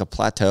almost at a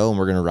plateau, and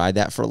we're going to ride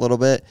that for a little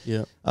bit.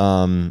 Yeah.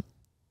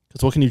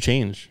 Because what can you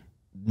change?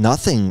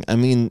 Nothing. I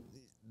mean,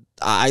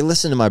 I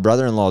listen to my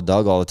brother-in-law,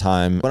 Doug, all the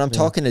time. When I'm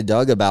talking to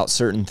Doug about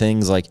certain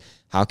things, like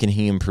how can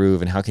he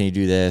improve and how can he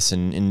do this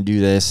and do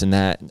this and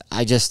that,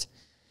 I just...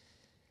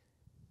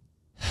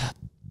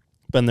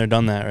 Been there,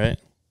 done that, right?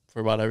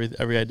 For about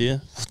every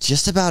idea?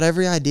 Just about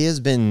every idea has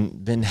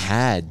been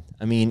had.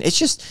 I mean, it's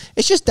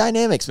just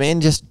dynamics,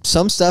 man. Just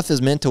some stuff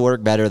is meant to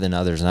work better than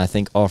others, and I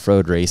think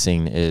off-road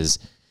racing is...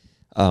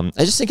 I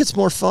just think it's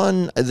more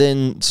fun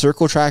than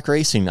circle track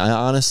racing. I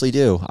honestly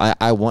do.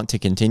 I want to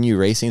continue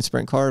racing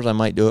sprint cars. I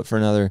might do it for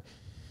another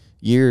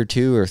year or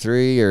 2 or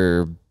 3,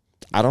 or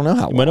I don't know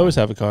how long. You might always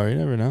have a car. You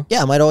never know.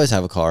 Yeah, I might always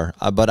have a car,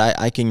 but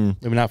I can...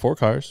 Maybe not 4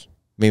 cars.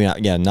 Maybe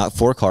not, yeah, not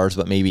 4 cars,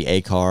 but maybe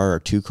a car or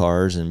 2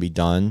 cars and be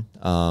done.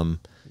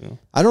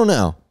 I don't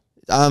know.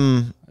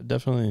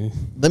 Definitely.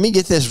 Let me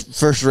get this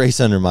first race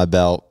under my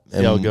belt,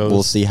 and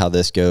we'll see how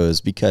this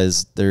goes,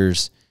 because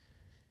there's...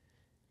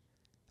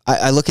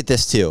 I look at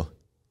this too.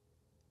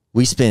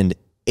 We spend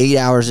 8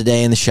 hours a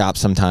day in the shop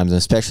sometimes, and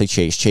especially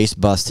Chase. Chase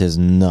busts his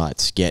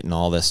nuts getting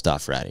all this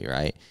stuff ready,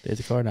 right? Get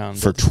the car down.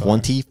 For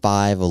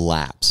 25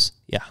 laps.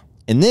 Yeah.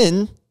 And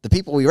then the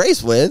people we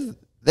race with,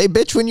 they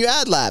bitch when you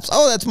add laps.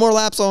 Oh, that's more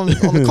laps on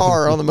the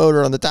car, on the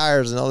motor, on the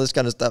tires, and all this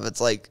kind of stuff.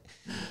 It's like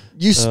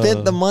you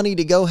spent the money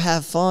to go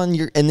have fun,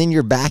 and then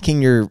you're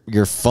backing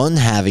your fun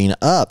having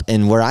up.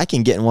 And where I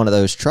can get in one of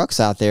those trucks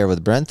out there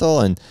with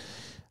Brenthal, and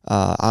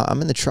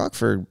I'm in the truck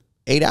for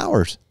 8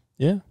 hours.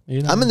 Yeah.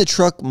 I'm in the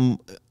truck.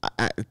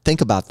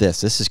 Think about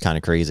this. This is kind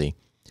of crazy.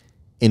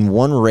 In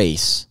one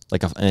race,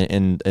 like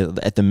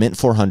at the Mint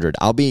 400,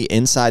 I'll be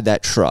inside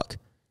that truck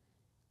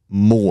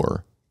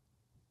more.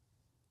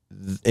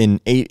 In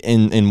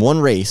one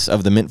race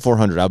of the Mint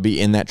 400, I'll be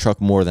in that truck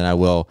more than I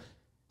will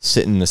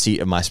sit in the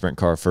seat of my sprint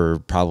car for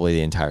probably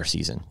the entire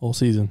season. Whole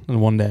season in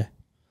one day.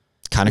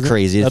 Kind of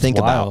crazy to think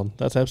about.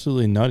 That's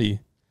absolutely nutty.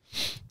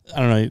 I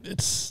don't know.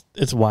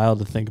 It's wild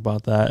to think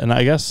about that. And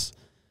I guess,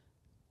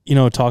 you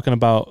know, talking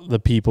about the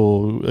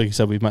people, like you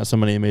said, we've met so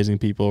many amazing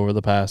people over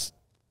the past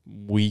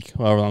week,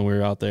 however long we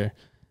were out there.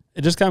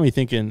 It just got me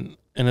thinking,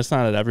 and it's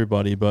not at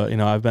everybody, but, you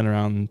know, I've been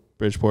around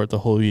Bridgeport the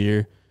whole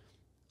year.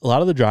 A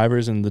lot of the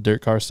drivers and the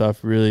dirt car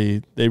stuff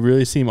really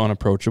seem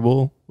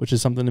unapproachable, which is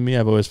something to me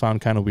I've always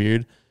found kind of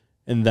weird.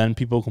 And then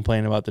people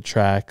complain about the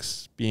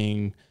tracks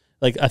being,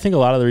 like, I think a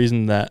lot of the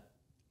reason that,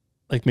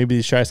 like, maybe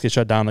these tracks get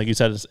shut down, like you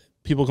said, is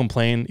people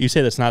complain. You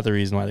say that's not the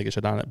reason why they get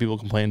shut down, that people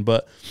complain,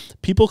 but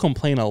people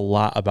complain a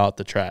lot about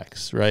the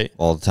tracks, right?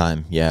 All the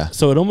time, yeah.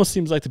 So it almost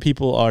seems like the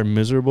people are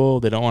miserable.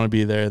 They don't want to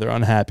be there. They're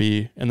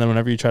unhappy. And then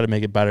whenever you try to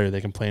make it better,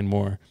 they complain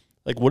more.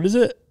 Like, what is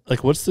it?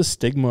 Like, what's the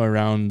stigma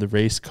around the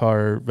race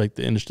car, like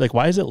the industry? Like,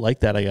 why is it like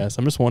that, I guess?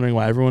 I'm just wondering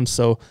why everyone's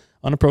so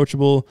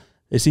unapproachable.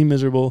 They seem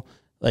miserable.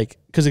 Like,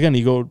 because, again,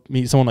 you go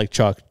meet someone like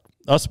Chuck.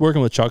 Us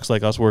working with Chuck's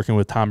like us working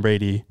with Tom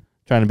Brady,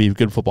 trying to be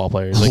good football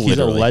players. Like, he's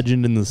a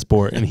legend in the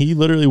sport, and he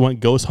literally went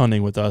ghost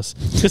hunting with us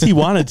because he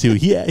wanted to.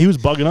 He was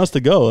bugging us to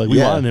go. Like, we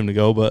wanted him to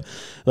go, but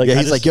like,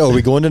 he's like, "Yo, are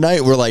we going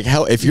tonight?" We're like,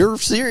 "How? If you're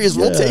serious,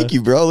 we'll take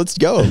you, bro. Let's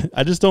go."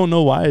 I just don't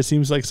know why it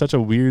seems like such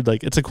a weird.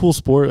 Like, it's a cool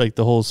sport, like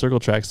the whole circle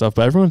track stuff,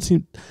 but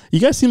you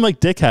guys seem like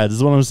dickheads.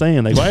 Is what I'm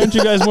saying. Like, why aren't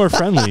you guys more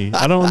friendly?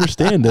 I don't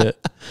understand it.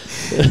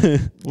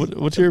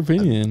 What's your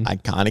opinion? I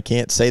kind of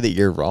can't say that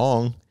you're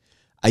wrong.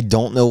 I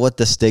don't know what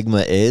the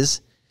stigma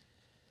is.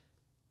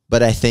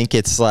 But I think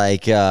it's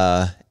like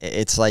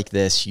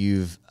this.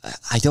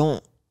 I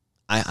don't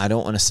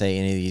want to say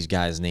any of these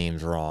guys'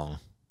 names wrong,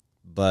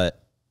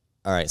 but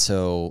all right.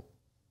 So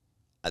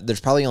there's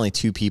probably only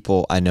 2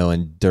 people I know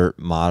in dirt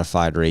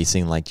modified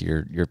racing, like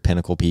your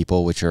pinnacle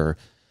people, which are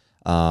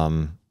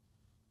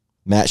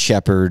Matt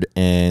Shepard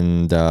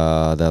and the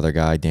other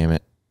guy. Damn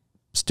it,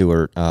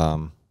 Stuart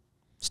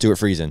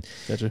Faison.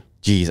 Gotcha.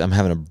 Jeez, I'm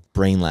having a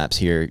brain lapse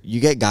here. You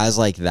get guys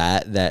like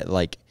that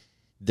like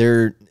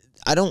they're.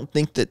 I don't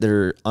think that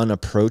they're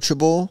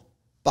unapproachable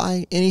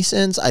by any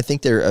sense. I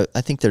think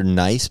they're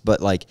nice,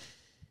 but like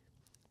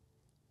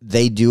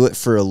they do it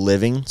for a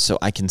living, so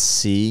I can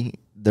see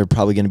they're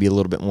probably going to be a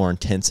little bit more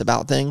intense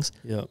about things.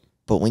 Yep.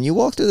 But when you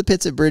walk through the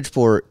pits at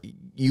Bridgeport,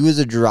 you as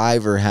a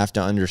driver have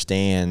to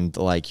understand,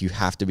 like, you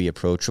have to be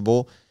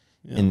approachable.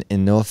 Yep.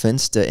 And no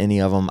offense to any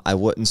of them, I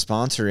wouldn't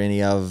sponsor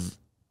any of.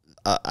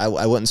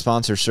 I wouldn't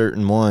sponsor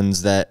certain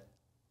ones that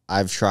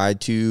I've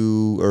tried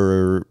to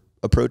or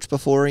approach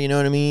before, you know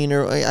what I mean?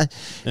 Or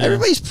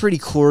everybody's pretty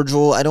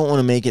cordial. I don't want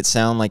to make it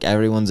sound like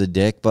everyone's a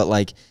dick, but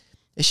like,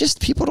 it's just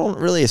people don't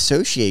really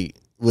associate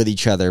with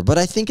each other. But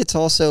I think it's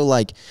also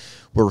like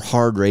we're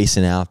hard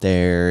racing out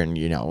there, and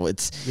you know,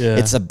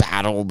 it's a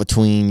battle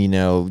between, you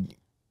know,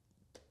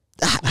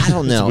 I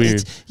don't know.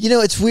 It's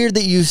weird. It's weird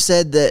that you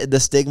said that the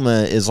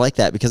stigma is like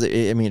that, because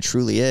it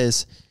truly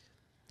is.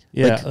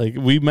 Yeah, like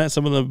we met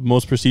some of the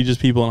most prestigious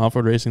people in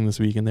off-road racing this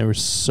week, and they were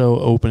so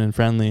open and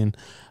friendly. And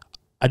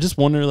I just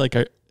wonder, like,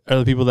 are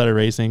the people that are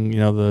racing, you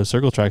know, the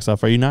circle track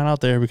stuff, are you not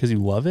out there because you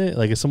love it?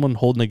 Like, is someone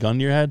holding a gun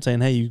to your head saying,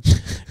 hey, you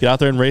get out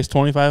there and race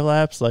 25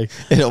 laps? Like,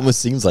 it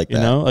almost seems like that.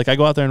 You know, like I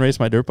go out there and race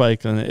my dirt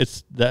bike, and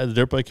the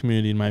dirt bike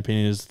community, in my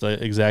opinion, is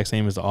the exact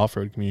same as the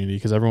off-road community,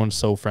 because everyone's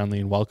so friendly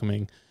and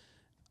welcoming.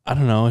 I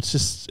don't know. It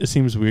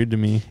seems weird to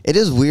me. It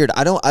is weird.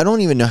 I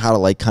don't even know how to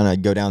like kind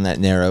of go down that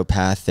narrow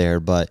path there,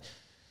 but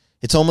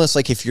it's almost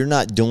like if you're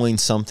not doing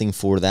something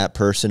for that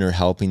person or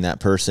helping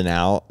that person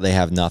out, they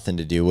have nothing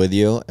to do with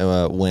you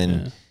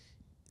when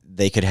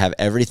they could have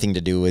everything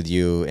to do with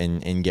you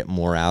and get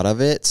more out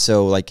of it.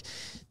 So like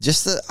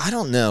I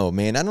don't know,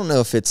 man. I don't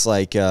know if it's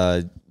like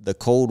the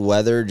cold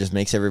weather just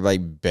makes everybody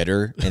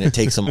bitter and it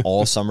takes them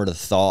all summer to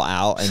thaw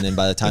out. And then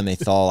by the time they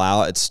thaw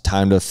out, it's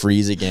time to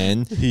freeze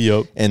again.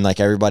 Yep. And like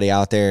everybody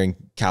out there in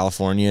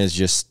California is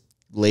just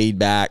laid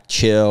back,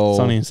 chill.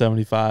 Sunny and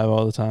 75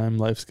 all the time.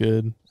 Life's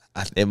good.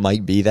 It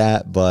might be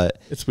that,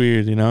 but it's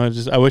weird, you know.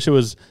 I wish it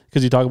was,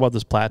 because you talk about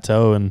this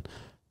plateau, and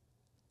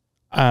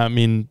I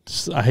mean,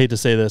 I hate to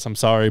say this, I'm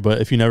sorry,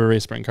 but if you never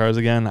race sprint cars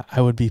again, I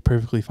would be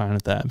perfectly fine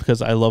with that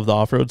because I love the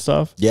off-road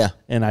stuff. Yeah,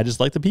 and I just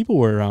like the people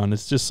we're around.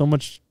 It's just so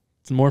much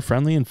more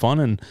friendly and fun,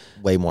 and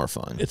way more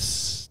fun.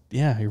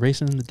 You're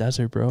racing in the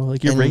desert, bro.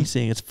 Like you're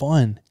racing, it's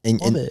fun.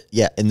 Love it.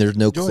 Yeah, and there's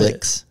no Enjoy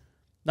clicks.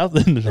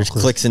 Nothing. There's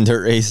clicks in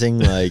dirt racing,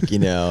 like, you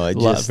know,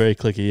 very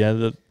clicky.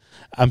 Yeah.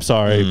 I'm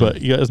sorry,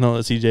 but you guys know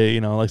that CJ,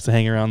 you know, likes to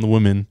hang around the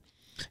women.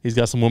 He's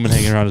got some women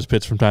hanging around his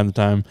pits from time to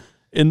time,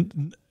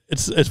 and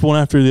it's one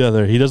after the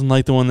other. He doesn't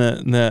like the one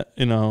that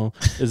you know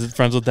is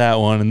friends with that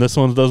one, and this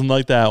one doesn't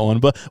like that one.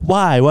 But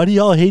why? Why do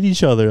y'all hate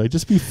each other? Like,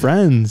 just be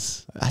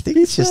friends. I think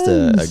it's just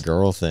a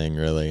girl thing,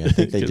 really. I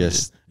think they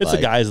just. It's the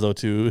guys though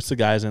too. It's the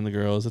guys and the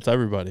girls. It's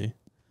everybody.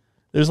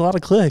 There's a lot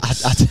of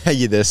clicks. I'll tell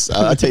you this.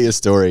 I'll tell you a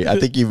story. I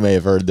think you may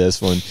have heard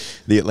this one.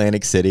 The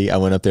Atlantic City. I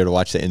went up there to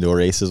watch the indoor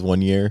races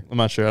one year. I'm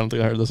not sure. I don't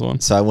think I heard this one.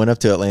 So I went up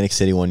to Atlantic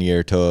City one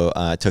year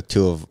to took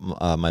two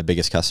of my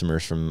biggest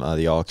customers from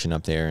the auction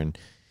up there, and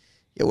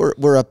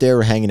we're up there.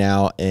 We're hanging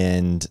out,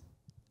 and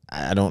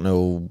I don't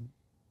know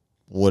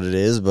what it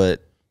is,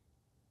 but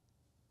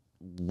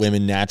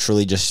women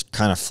naturally just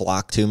kind of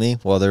flock to me.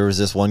 Well, there was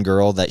this one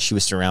girl that she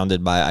was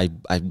surrounded by.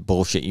 I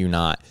bullshit you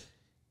not.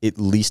 At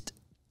least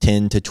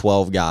 10 to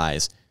 12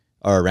 guys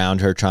are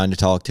around her trying to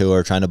talk to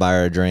her, trying to buy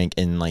her a drink,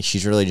 and like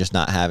she's really just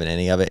not having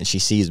any of it. And she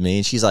sees me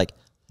and she's like,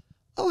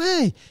 "Oh,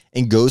 hey,"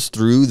 and goes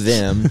through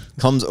them,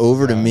 comes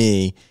over to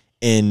me,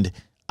 and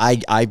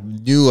I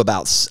knew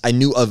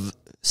of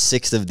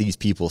 6 of these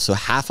people. So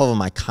half of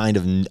them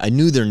I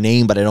knew their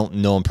name, but I don't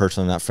know them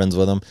personally. I'm not friends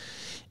with them.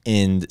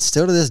 And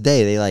still to this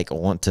day, they like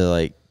want to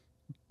like,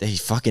 they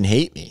fucking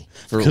hate me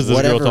for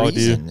whatever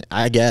reason.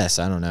 I guess,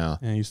 I don't know.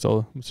 Yeah, you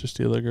stole Mr.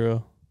 Steeler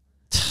girl.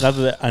 Not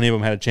that any of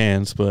them had a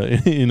chance,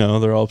 but you know,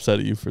 they're all upset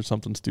at you for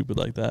something stupid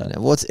like that.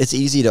 Well, it's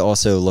easy to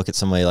also look at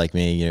somebody like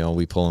me. You know,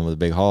 we pull in with a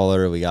big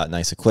hauler, we got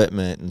nice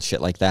equipment and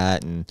shit like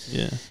that, and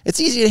it's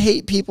easy to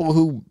hate people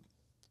who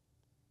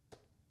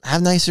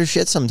have nicer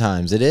shit.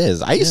 Sometimes it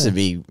is. I used to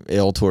be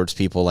ill towards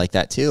people like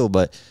that too,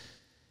 but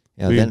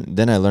you know,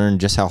 then I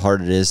learned just how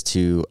hard it is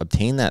to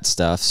obtain that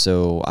stuff.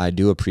 So I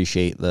do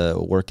appreciate the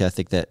work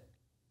ethic that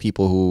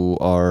people who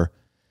are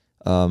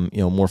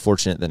more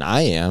fortunate than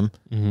I am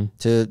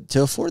to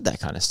afford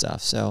that kind of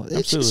stuff. So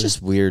it's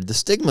just weird. The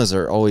stigmas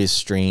are always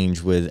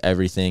strange with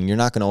everything. You're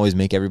not going to always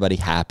make everybody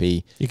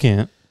happy. You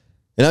can't.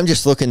 And I'm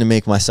just looking to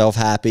make myself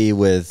happy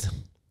with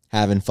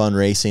having fun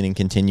racing and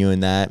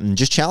continuing that and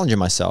just challenging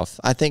myself.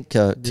 I think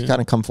to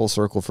kind of come full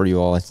circle for you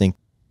all, I think.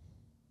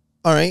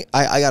 All right.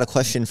 I got a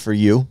question for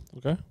you.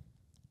 Okay.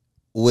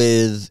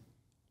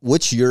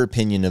 What's your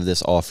opinion of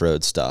this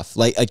off-road stuff?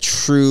 Like a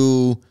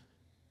true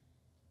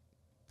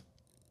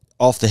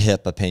off the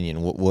hip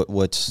opinion.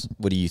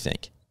 What do you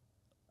think?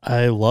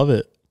 I love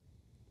it.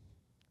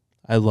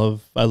 I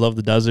love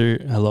the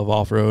desert. I love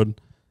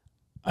off-road.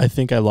 I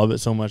think I love it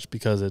so much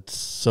because it's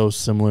so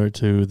similar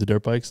to the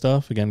dirt bike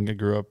stuff. Again, I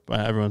grew up,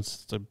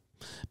 everyone's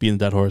being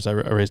the dead horse. I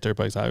raced dirt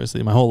bikes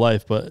obviously my whole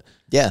life, but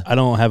I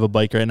don't have a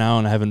bike right now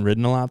and I haven't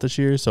ridden a lot this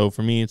year. So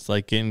for me, it's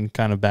like getting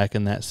kind of back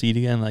in that seat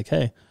again. Like,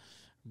 hey,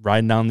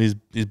 riding down these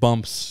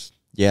bumps,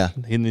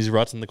 hitting these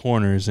ruts in the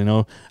corners. You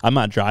know, I'm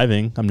not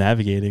driving, I'm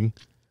navigating,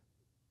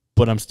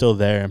 but I'm still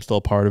there. I'm still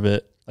a part of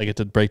it. I get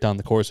to break down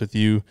the course with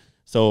you.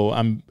 So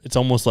it's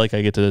almost like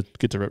I get to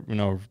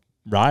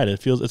ride.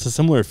 It's a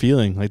similar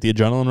feeling. Like the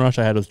adrenaline rush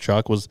I had with the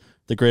truck was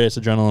the greatest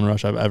adrenaline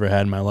rush I've ever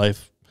had in my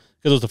life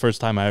because it was the first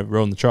time I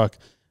rode in the truck.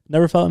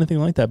 Never felt anything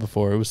like that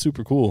before. It was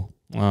super cool.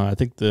 I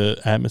think the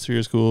atmosphere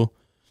is cool.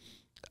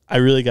 I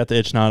really got the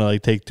itch now to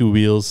like take 2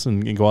 wheels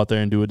and go out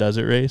there and do a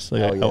desert race.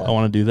 Like I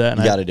want to do that.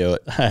 And you got to do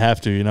it. I have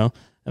to, and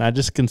I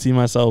just can see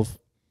myself.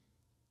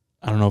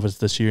 I don't know if it's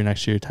this year,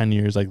 next year, 10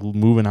 years, like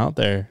moving out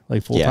there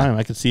like full time.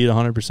 I could see it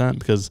 100%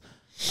 because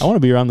I want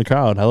to be around the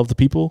crowd. I love the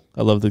people.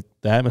 I love the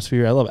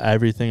atmosphere. I love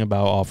everything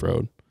about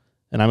off-road.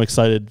 And I'm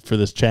excited for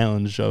this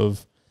challenge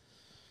of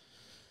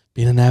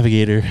being a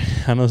navigator.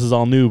 I know this is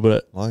all new,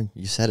 but... Well,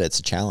 you said it's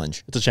a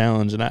challenge. It's a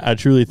challenge. And I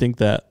truly think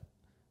that,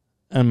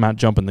 I'm not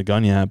jumping the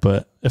gun yet,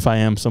 but if I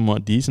am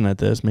somewhat decent at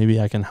this, maybe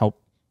I can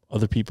help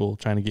other people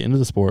trying to get into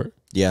the sport.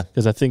 Yeah.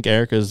 Because I think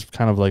Erica's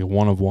kind of like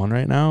one of one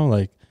right now.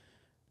 Like,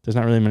 there's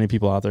not really many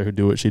people out there who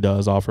do what she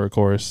does, offer a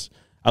course.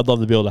 I'd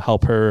love to be able to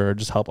help her or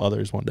just help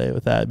others one day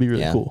with that. It'd be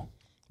really cool.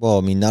 Well,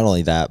 I mean, not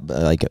only that,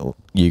 but like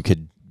you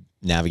could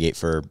navigate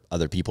for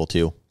other people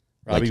too.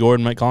 Robbie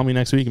Gordon might call me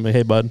next week and be like,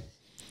 hey, bud,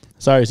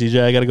 sorry,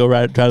 CJ, I got to go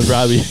try with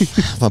Robbie.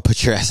 I'm going to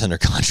put your ass under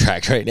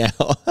contract right now.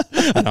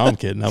 I know, I'm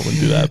kidding. I wouldn't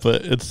do that.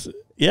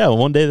 But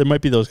one day there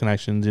might be those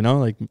connections,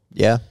 like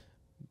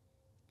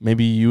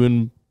maybe you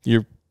and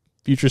your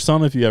future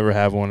son, if you ever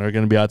have one, are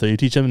going to be out there. You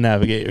teach him to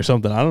navigate or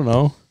something. I don't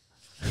know.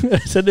 I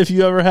said if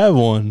you ever have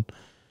one.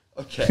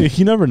 Okay.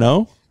 You never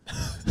know.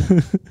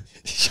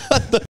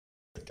 Shut the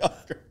fuck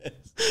up, Chris.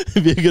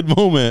 It'd be a good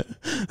moment.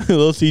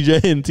 Little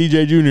CJ and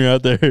CJ Jr.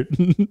 out there.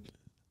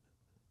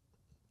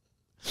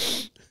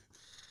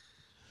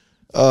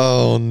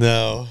 Oh,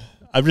 no.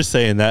 I'm just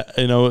saying that,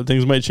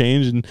 things might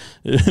change, and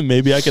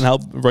maybe I can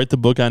help write the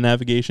book on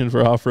navigation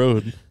for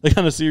off-road. Like,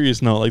 on a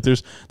serious note, like,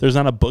 there's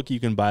not a book you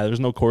can buy. There's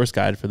no course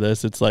guide for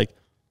this. It's like,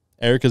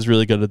 Erica's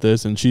really good at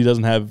this, and she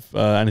doesn't have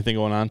anything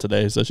going on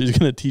today, so she's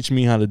going to teach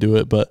me how to do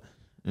it, but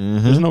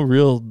there's no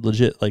real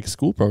legit, like,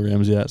 school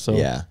programs yet. So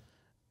yeah.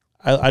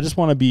 I just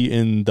want to be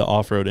in the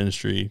off-road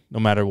industry, no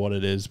matter what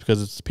it is,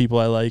 because it's people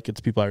I like,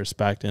 it's people I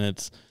respect, and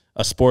it's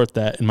a sport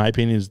that, in my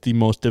opinion, is the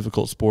most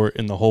difficult sport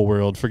in the whole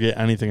world. Forget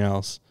anything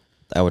else.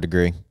 I would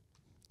agree.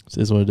 It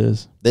is what it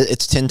is.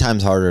 It's 10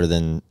 times harder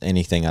than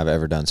anything I've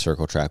ever done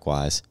circle track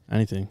wise.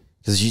 Anything.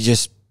 Because you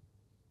just,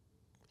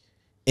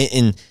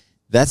 and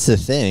that's the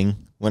thing.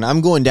 When I'm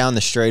going down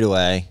the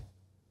straightaway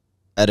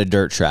at a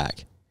dirt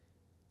track,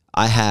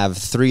 I have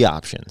 3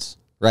 options,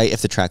 right?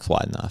 If the track's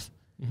wide enough.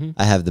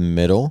 I have the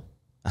middle,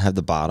 I have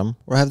the bottom,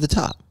 or I have the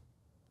top.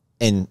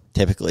 And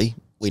typically,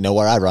 we know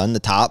where I run, the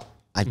top.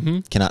 I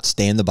cannot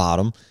stand the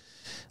bottom.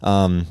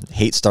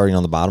 Hate starting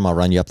on the bottom. I'll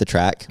run you up the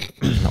track,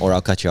 or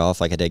I'll cut you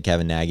off like I did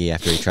Kevin Nagy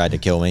after he tried to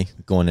kill me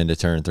going into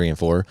turn 3 and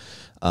 4.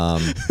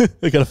 I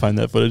gotta find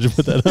that footage and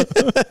put that up.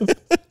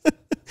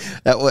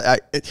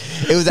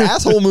 It was an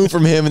asshole move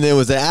from him, and then it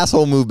was an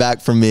asshole move back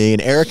from me.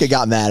 And Erica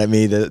got mad at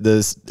me,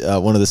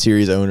 one of the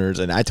series owners,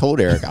 and I told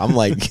Erica, I'm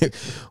like,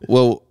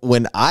 well,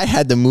 when I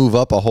had to move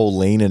up a whole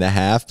lane and a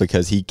half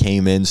because he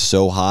came in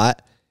so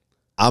hot,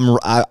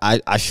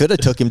 I should have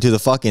took him to the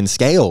fucking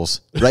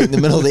scales right in the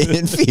middle of the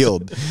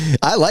infield.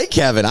 I like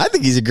Kevin. I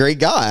think he's a great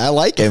guy. I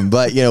like him,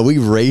 but we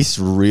raced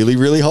really,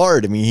 really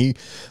hard. I mean,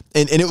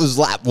 and it was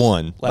lap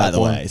 1, by the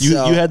way. You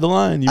had the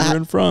line. You were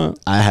in front.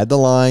 I had the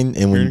line,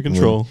 and you're in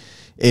control.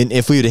 And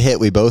if we would have hit,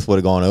 we both would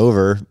have gone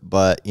over.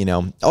 But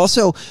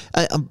also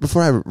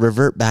before I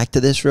revert back to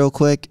this real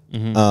quick,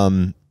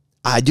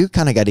 I do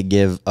kind of got to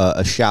give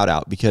a shout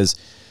out, because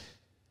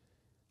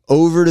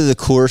over to the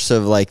course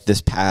of like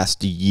this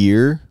past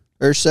year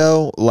or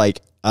so, like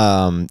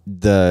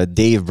the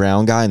Dave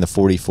Brown guy in the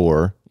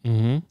 44. I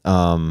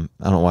don't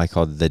know why I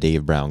called it the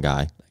Dave Brown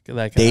guy.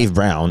 Dave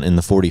Brown in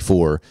the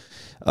 44.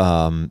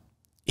 Him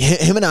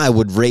and I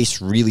would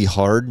race really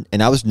hard,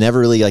 and I was never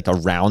really like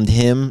around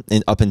him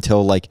up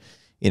until like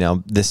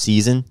this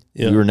season.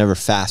 We were never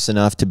fast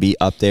enough to be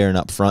up there and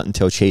up front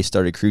until Chase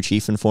started crew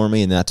chiefing for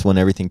me, and that's when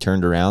everything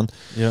turned around.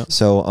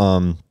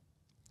 So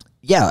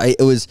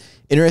it was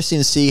interesting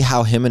to see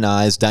how him and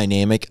I's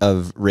dynamic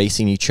of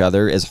racing each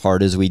other as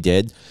hard as we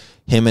did.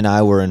 Him and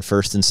I were in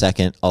first and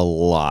second a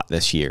lot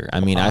this year.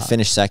 I mean, I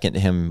finished second to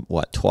him,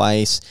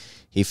 twice?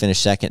 He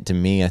finished second to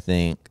me, I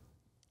think,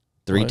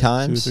 3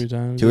 times? 2 or 3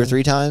 times. 2 or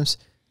 3 times.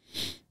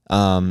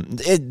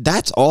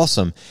 That's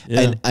awesome.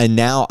 And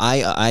now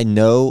I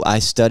know, I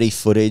study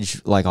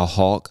footage like a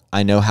hawk.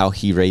 I know how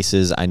he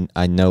races.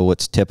 I know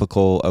what's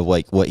typical of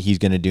like what he's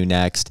going to do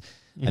next.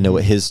 I know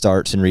what his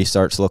starts and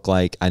restarts look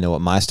like. I know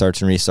what my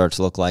starts and restarts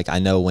look like. I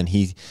know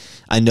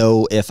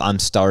if I'm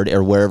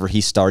or wherever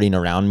he's starting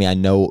around me, I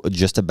know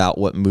just about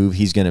what move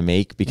he's going to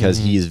make, because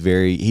he's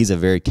a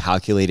very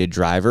calculated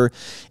driver.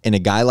 And a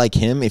guy like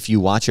him, if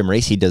you watch him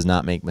race, he does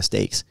not make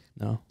mistakes.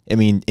 No. I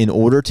mean, in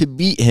order to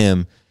beat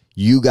him,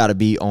 you got to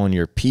be on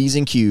your P's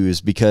and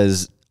Q's,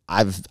 because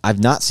I've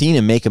not seen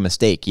him make a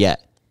mistake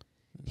yet.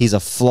 He's a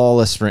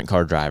flawless sprint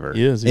car driver.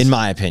 He is. In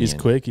my opinion. He's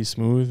quick. He's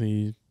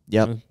smooth.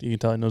 Yep. You can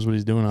tell he knows what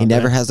he's doing. He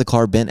never has the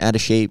car bent out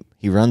of shape.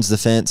 He runs the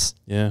fence.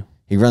 Yeah.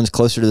 He runs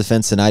closer to the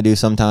fence than I do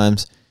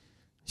sometimes.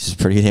 He's just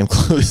pretty damn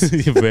close.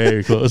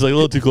 Very close. Like a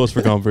little too close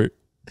for comfort.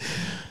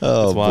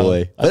 Oh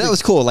boy. But that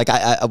was cool. Like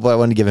I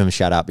wanted to give him a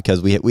shout out, because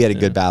we had a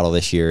good battle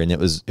this year, and it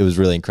was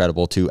really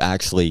incredible to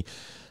actually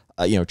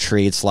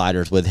trade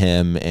sliders with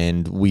him,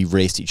 and we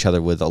raced each other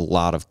with a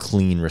lot of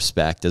clean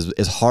respect.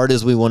 As hard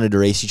as we wanted to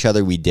race each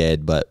other, we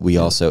did, but we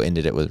also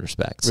ended it with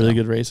respect. Really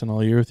good racing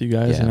all year with you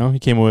guys. He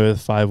came away with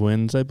 5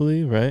 wins, I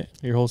believe, right?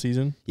 Your whole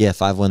season. Yeah,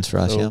 5 wins for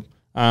us. So,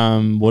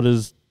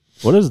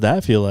 what does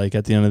that feel like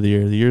at the end of the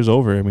year? The year's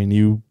over. I mean,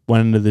 you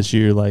went into this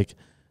year like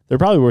there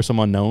probably were some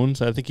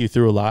unknowns. I think you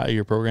threw a lot at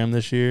your program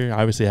this year.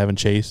 Obviously, having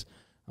Chase.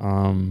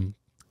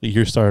 The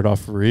year started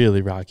off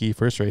really rocky.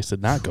 First race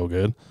did not go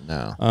good.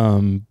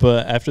 No.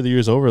 But after the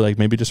year's over, like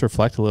maybe just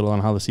reflect a little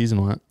on how the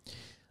season went.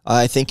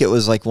 I think it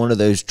was like one of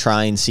those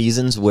trying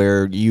seasons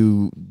where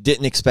you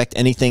didn't expect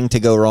anything to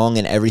go wrong,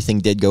 and everything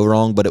did go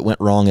wrong, but it went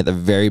wrong at the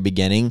very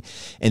beginning,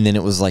 and then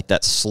it was like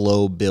that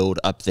slow build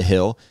up the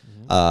hill.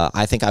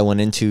 I think I went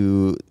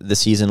into the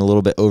season a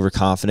little bit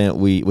overconfident.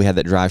 We had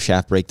that drive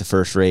shaft break the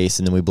first race,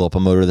 and then we blew up a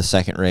motor the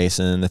second race,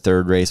 and then the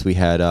third race we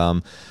had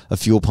a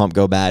fuel pump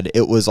go bad.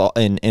 It was all,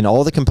 and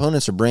all the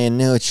components are brand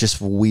new. It's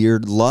just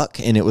weird luck,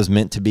 and it was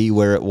meant to be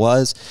where it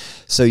was.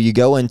 So you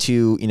go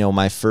into,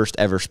 my first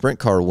ever sprint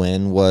car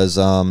win was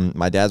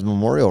my dad's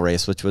memorial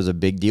race, which was a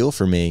big deal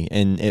for me,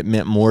 and it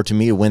meant more to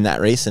me to win that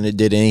race than it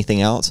did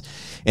anything else.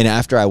 And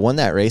after I won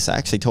that race, I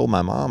actually told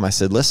my mom, I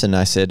said, listen,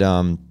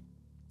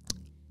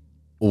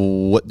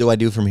 what do I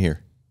do from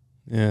here?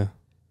 Yeah,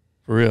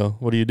 for real.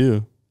 What do you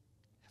do?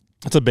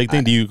 That's a big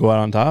thing. Do you go out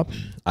on top?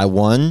 I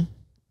won,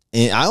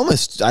 and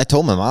I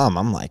told my mom,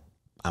 I'm like,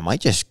 I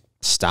might just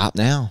stop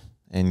now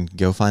and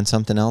go find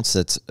something else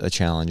that's a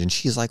challenge. And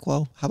she's like,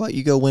 well, how about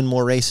you go win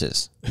more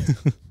races?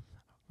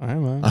 All right,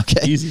 man.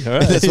 Okay. Easy. All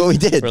right. That's what we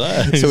did.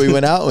 Relax. So we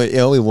went out,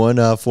 we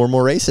won 4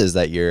 more races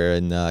that year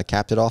and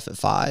capped it off at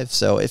 5.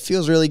 So it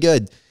feels really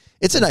good.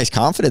 It's a nice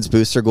confidence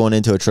booster going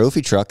into a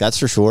trophy truck, that's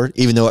for sure,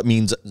 even though it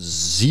means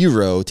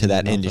zero to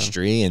that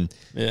industry. And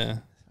yeah,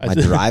 my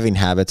driving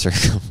habits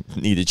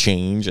need to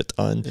change a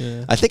ton.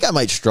 Yeah. I think I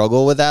might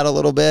struggle with that a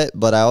little bit,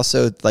 but I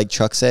also, like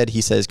Chuck said,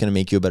 he said it's going to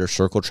make you a better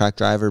circle track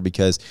driver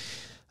because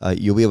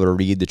you'll be able to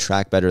read the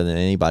track better than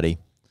anybody.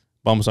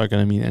 Bumps aren't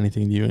going to mean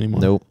anything to you anymore.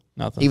 Nope.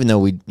 Nothing. Even though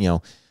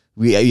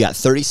we got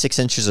 36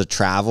 inches of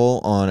travel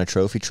on a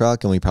trophy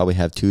truck, and we probably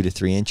have 2 to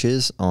 3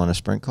 inches on a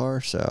sprint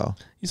car. So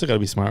you still got to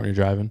be smart when you're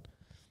driving.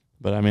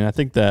 But I mean, I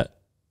think that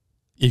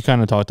you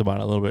kind of talked about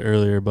it a little bit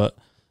earlier, but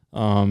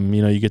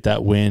you get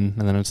that win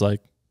and then it's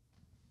like,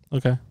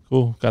 okay,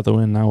 cool, got the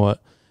win. Now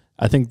what?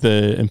 I think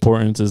the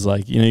importance is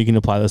like, you can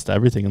apply this to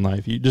everything in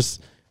life.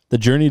 The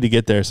journey to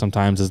get there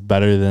sometimes is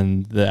better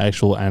than the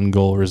actual end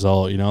goal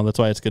result. That's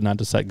why it's good not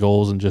to set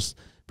goals and just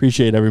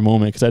appreciate every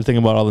moment. Cause I think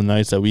about all the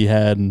nights that we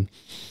had and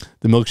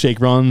the milkshake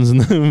runs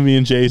and me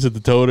and Chase at the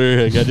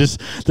toter. Like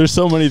there's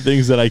so many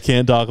things that I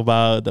can't talk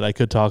about that I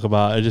could talk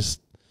about.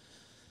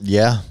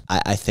 Yeah,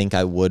 I think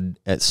I would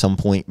at some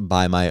point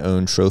buy my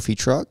own trophy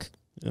truck,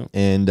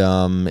 and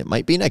it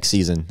might be next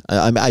season.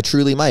 I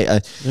truly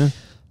might.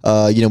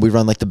 We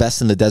run like the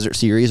Best in the Desert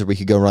series, or we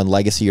could go run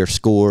Legacy or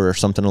Score or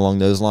something along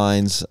those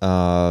lines.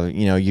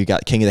 You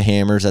got King of the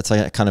Hammers. That's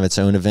like kind of its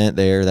own event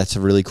there. That's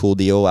a really cool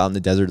deal out in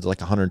the desert. There's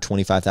like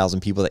 125,000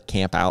 people that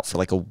camp out for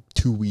like a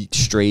 2 week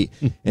straight,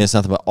 and it's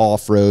nothing but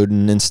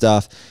off-roading and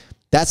stuff.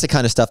 That's the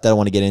kind of stuff that I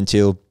want to get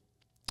into.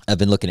 I've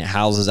been looking at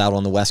houses out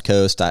on the West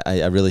Coast.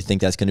 I really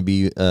think that's going to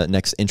be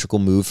next integral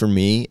move for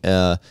me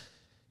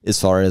as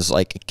far as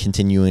like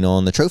continuing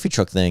on the trophy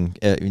truck thing,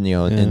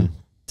 and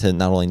to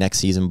not only next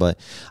season, but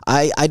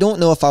I don't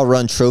know if I'll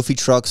run trophy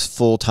trucks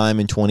full time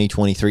in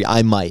 2023.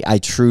 I might. I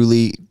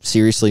truly,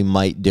 seriously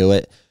might do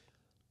it,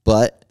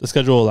 but the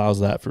schedule allows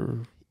that for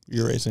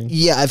your racing.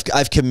 Yeah,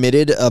 I've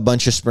committed a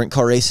bunch of sprint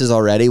car races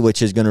already,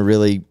 which is going to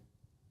really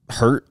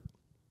hurt.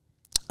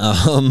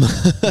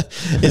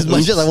 As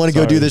much as I want to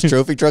go do this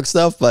trophy truck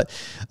stuff, but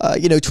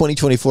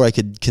 2024 I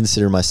could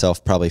consider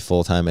myself probably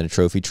full time in a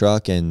trophy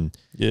truck, and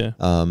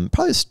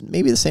probably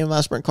maybe the same amount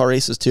of sprint car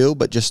races too,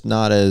 but just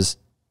not as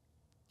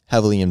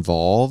heavily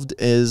involved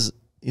as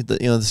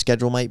the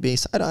schedule might be.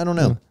 So I don't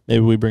know. Maybe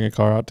we bring a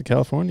car out to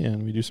California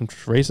and we do some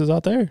races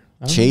out there.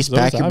 Chase,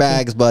 pack your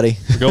bags, buddy.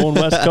 We're going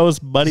West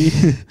Coast, buddy.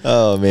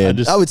 Oh man,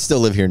 I would still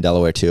live here in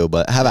Delaware too,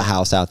 but have a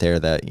house out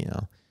there that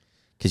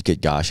because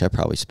good gosh, I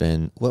probably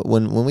spend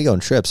when we go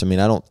on trips. I mean,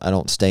 I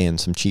don't stay in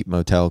some cheap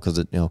motel because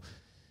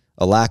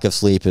a lack of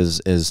sleep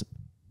is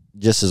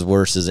just as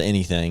worse as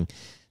anything.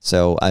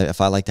 So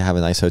if I like to have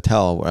a nice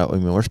hotel,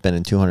 we're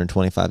spending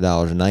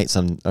 $225 a night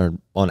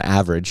on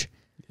average.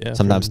 Yeah,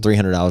 sometimes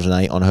 $300 a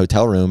night on a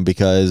hotel room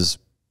because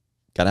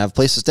got to have a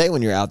place to stay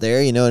when you're out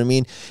there. You know what I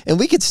mean? And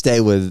we could stay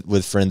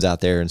with friends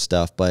out there and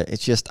stuff, but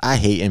it's just, I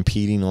hate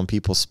impeding on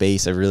people's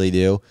space. I really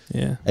do.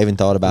 Yeah. I even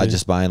thought about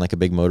just buying like a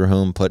big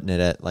motorhome, putting it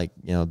at like,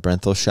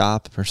 Brenthal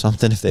shop or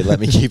something if they let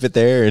me keep it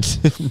there. I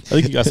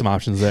think you got some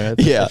options there.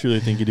 I truly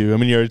think you do. I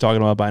mean, you're already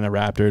talking about buying a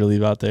Raptor to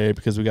leave out there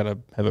because we got to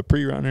have a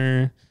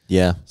pre-runner.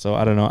 Yeah. So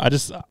I don't know. I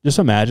just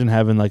imagine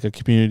having like a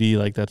community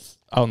like that's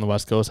out on the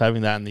West Coast,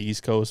 having that on the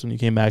East Coast when you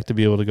came back to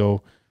be able to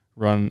go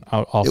run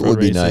out off-road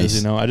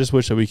races. Nice. I just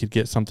wish that we could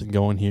get something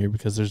going here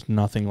because there's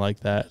nothing like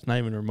that, not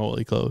even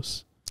remotely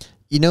close.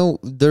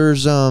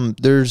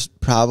 There's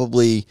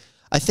probably,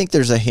 I think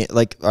there's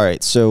all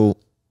right, so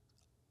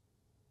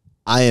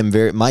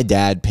my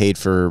dad paid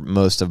for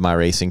most of my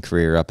racing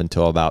career up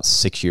until about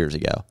 6 years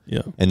ago.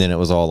 Yeah. And then it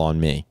was all on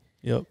me.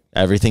 Yep.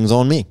 Everything's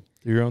on me.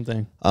 Do your own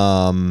thing.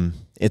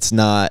 It's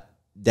not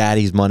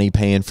daddy's money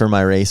paying for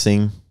my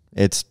racing.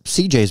 It's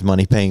CJ's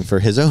money paying for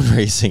his own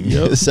racing.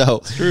 Yep,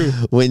 so true.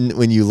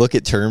 When you look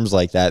at terms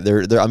like that,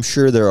 I'm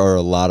sure there are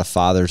a lot of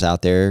fathers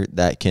out there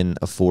that can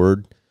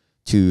afford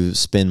to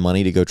spend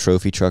money to go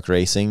trophy truck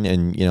racing,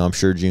 and I'm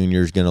sure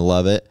Junior's going to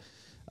love it.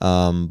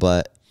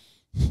 But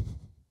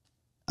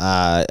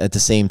at the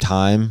same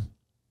time,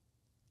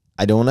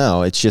 I don't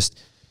know. It's just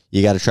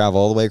You got to travel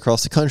all the way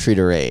across the country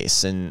to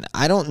race. And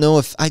I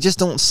just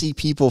don't see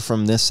people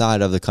from this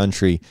side of the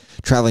country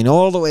traveling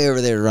all the way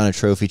over there to run a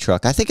trophy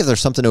truck. I think if there's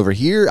something over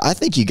here, I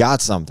think you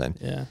got something.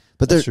 Yeah.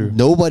 But there's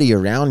nobody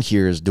around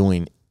here is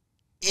doing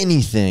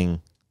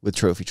anything with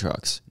trophy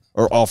trucks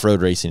or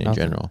off-road racing in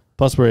general.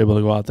 Plus, we're able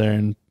to go out there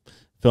and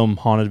film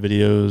haunted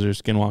videos or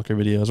skinwalker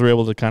videos. We're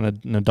able to kind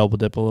of double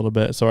dip a little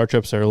bit. So our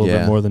trips are a little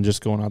bit more than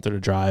just going out there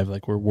to drive.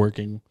 Like, we're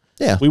working.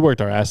 Yeah, we worked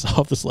our ass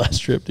off this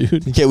last trip,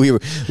 dude. Yeah, we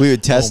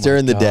would test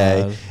during the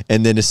day,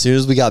 and then as soon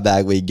as we got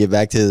back, we'd get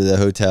back to the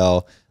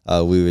hotel.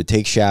 We would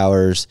take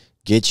showers,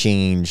 get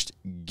changed,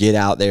 get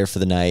out there for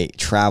the night,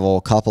 travel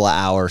a couple of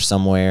hours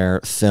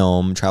somewhere,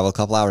 film, travel a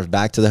couple hours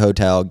back to the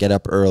hotel, get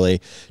up early,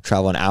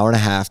 travel an hour and a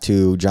half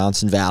to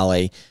Johnson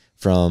Valley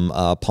from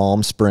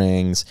Palm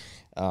Springs.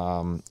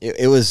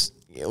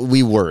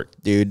 We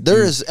worked, dude.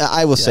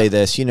 I will say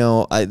this,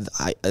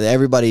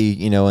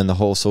 everybody, in the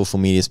whole social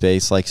media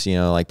space likes,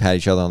 like pat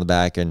each other on the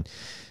back and,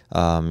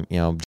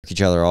 jerk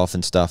each other off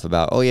and stuff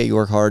about, oh yeah, you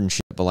work hard and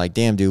shit. But like,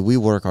 damn, dude, we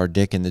work our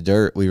dick in the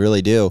dirt. We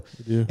really do.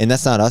 And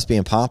that's not us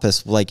being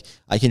pompous. Like,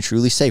 I can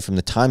truly say from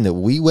the time that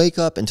we wake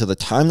up until the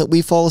time that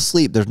we fall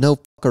asleep, there's no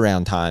fuck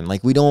around time.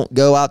 Like, we don't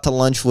go out to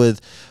lunch with,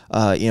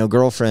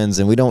 girlfriends,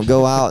 and we don't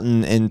go out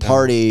and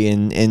party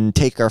and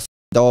take our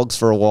dogs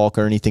for a walk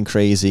or anything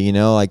crazy,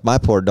 like my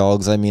poor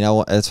dogs. I mean,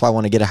 that's why I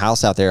want to get a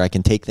house out there. I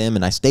can take them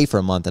and I stay for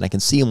a month and I can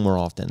see them more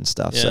often and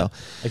stuff. Yeah. So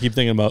I keep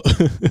thinking about,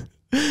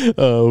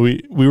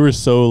 we were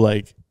so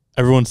like,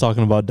 everyone's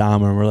talking about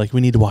Dahmer and we're like,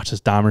 we need to watch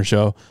this Dahmer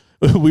show.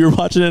 We were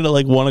watching it at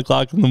like 1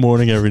 o'clock in the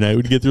morning every night.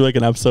 We'd get through like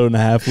an episode and a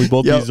half. We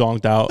both be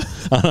zonked out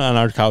on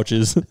our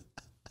couches.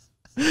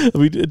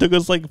 It took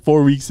us like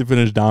 4 weeks to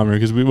finish Dahmer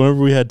because whenever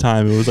we had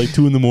time, it was like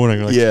 2 in the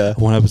morning. Like,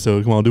 one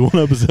episode. Come on, do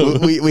one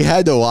episode. We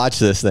had to watch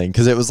this thing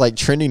because it was like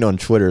trending on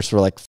Twitter. So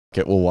we're like, fuck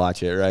it, we'll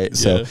watch it, right?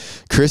 So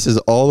Chris is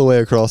all the way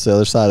across the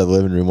other side of the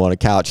living room on a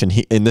couch, and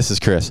this is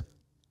Chris.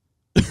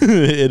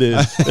 It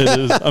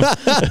is.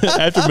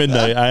 After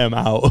midnight, I am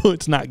out.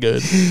 It's not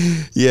good.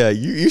 Yeah,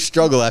 you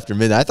struggle after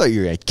midnight. I thought you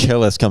were gonna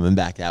kill us coming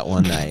back that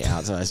one night. I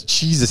was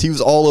Jesus, he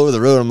was all over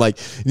the road. I'm like,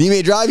 you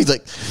may drive. He's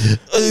like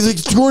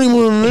 20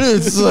 more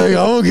minutes. Like,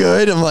 I'm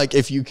good. I'm like,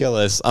 if you kill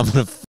us, I'm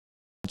gonna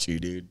you,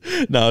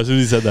 dude. No, as soon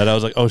as he said that, I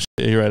was like, oh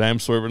shit, you're right. I am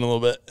swerving a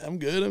little bit. I'm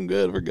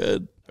good. We're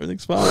good.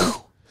 Everything's fine.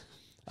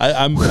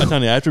 I'm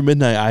telling you, after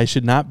midnight, I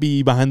should not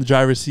be behind the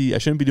driver's seat. I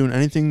shouldn't be doing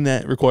anything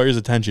that requires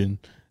attention.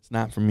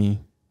 Not for me.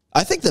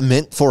 I think the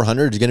Mint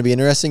 400 is going to be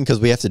interesting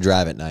because we have to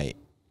drive at night.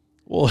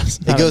 Well,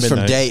 it goes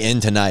from day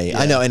into night. Yeah.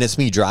 I know, and it's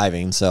me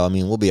driving, so I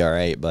mean, we'll be all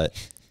right. But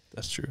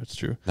that's true. That's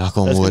true. Knock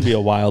on wood. That's going to be a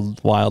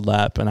wild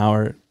lap. An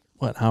hour,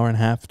 hour and a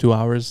half, 2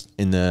 hours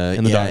in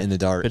the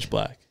dark, pitch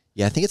black.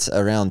 Yeah, I think it's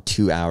around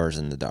 2 hours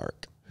in the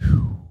dark.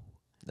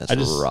 That's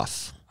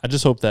rough. I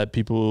just hope that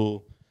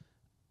people.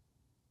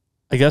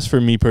 I guess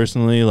for me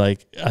personally,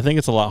 like, I think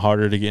it's a lot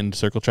harder to get into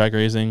circle track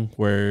racing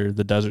where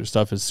the desert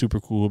stuff is super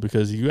cool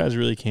because you guys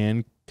really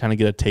can kind of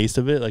get a taste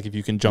of it. Like, if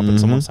you can jump in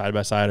someone side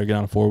by side or get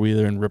on a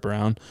 4-wheeler and rip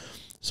around.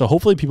 So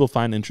hopefully people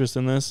find interest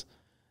in this,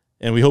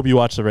 and we hope you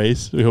watch the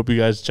race. We hope you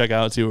guys check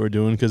out, see what we're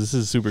doing, because this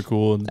is super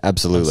cool. And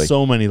absolutely. On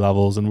so many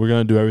levels, and we're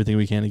going to do everything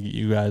we can to get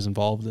you guys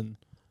involved in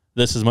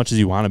this as much as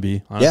you want to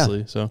be, honestly.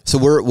 Yeah. So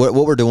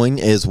what we're doing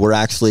is we're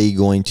actually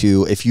going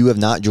to, if you have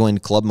not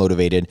joined Club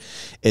Motivated,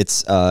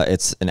 it's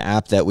an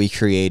app that we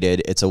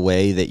created. It's a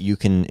way that you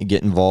can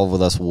get involved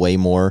with us way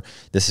more.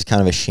 This is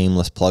kind of a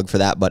shameless plug for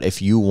that, but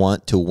if you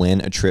want to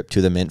win a trip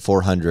to the Mint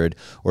 400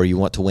 or you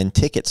want to win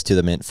tickets to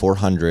the Mint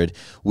 400,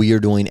 we are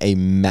doing a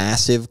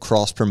massive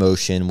cross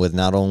promotion with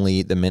not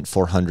only the Mint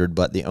 400,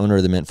 but the owner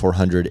of the Mint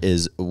 400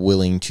 is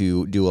willing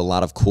to do a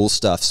lot of cool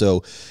stuff.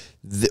 So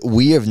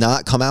we have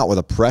not come out with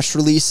a press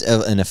release,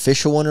 an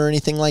official one or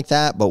anything like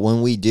that, but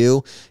when we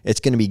do,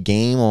 it's going to be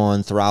game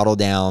on, throttle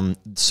down.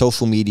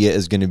 Social media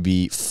is going to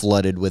be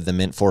flooded with the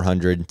Mint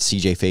 400,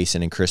 CJ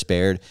Faison and Chris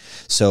Baird.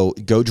 So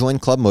go join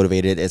Club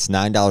Motivated. It's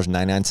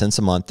 $9.99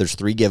 a month. There's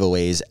 3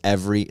 giveaways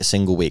every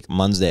single week.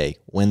 Monday,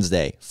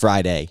 Wednesday,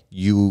 Friday.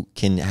 You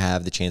can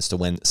have the chance to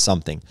win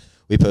something.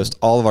 We post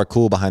all of our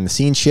cool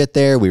behind-the-scenes shit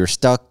there. We were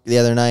stuck the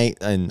other night,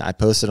 and I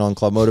posted on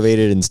Club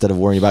Motivated instead of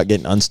worrying about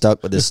getting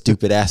unstuck with this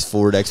stupid-ass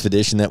Ford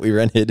Expedition that we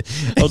rented.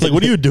 I was like,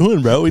 what are you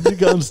doing, bro? We did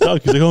get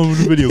unstuck. He's like, oh, I'm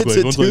going to video quick.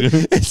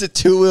 It's a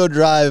 2-wheel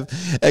drive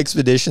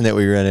Expedition that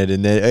we rented,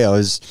 and it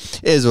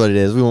is what it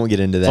is. We won't get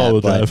into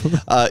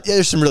that. But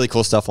there's some really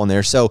cool stuff on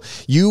there. So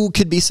you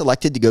could be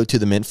selected to go to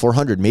the Mint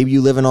 400. Maybe you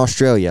live in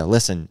Australia.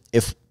 Listen,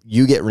 if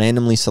you get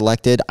randomly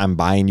selected, I'm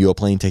buying you a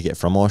plane ticket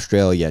from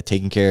Australia,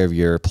 taking care of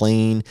your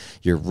plane,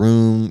 your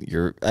room,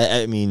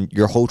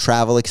 your whole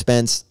travel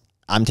expense.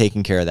 I'm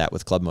taking care of that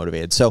with Club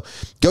Motivated. So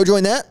go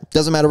join that.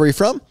 Doesn't matter where you're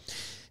from.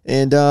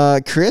 And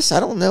Chris, I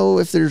don't know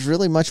if there's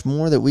really much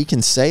more that we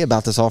can say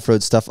about this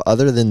off-road stuff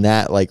other than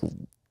that. Like,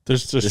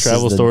 There's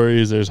travel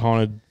stories. There's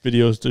haunted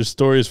videos. There's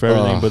stories for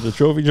everything. But the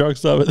trophy truck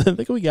stuff, I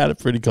think we got it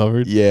pretty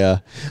covered. Yeah.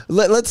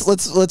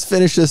 Let's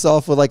finish this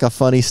off with like a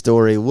funny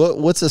story.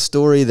 What's a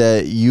story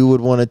that you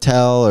would want to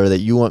tell, or that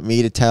you want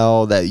me to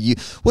tell?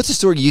 What's a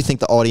story you think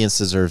the audience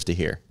deserves to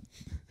hear?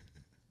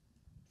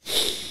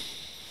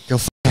 Go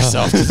fuck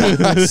yourself.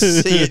 I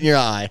see it in your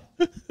eye.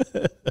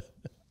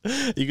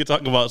 You could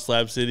talk about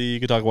Slab City. You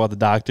could talk about the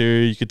doctor.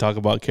 You could talk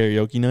about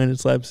karaoke night at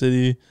Slab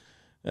City.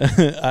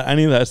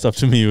 Any of that stuff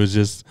to me was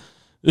just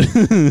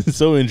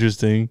so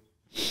interesting.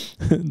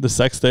 The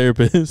sex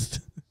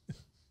therapist,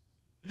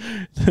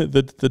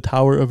 the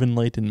Tower of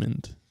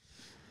Enlightenment.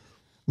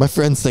 My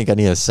friends think I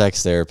need a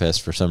sex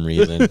therapist for some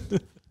reason.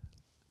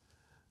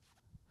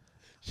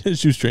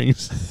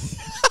 Shoestrings.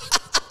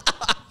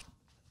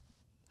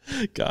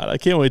 God, I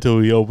can't wait till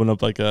we open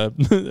up like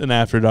an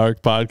After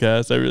Dark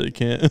podcast. I really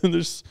can't.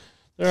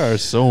 There are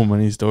so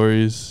many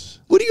stories.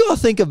 What do you all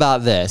think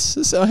about this?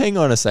 So hang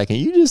on a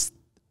second.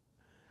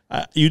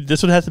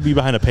 This would have to be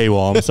behind a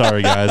paywall. I'm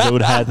sorry, guys. It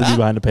would have to be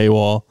behind a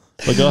paywall.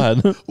 But go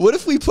ahead. What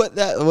if we put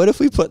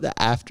the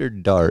After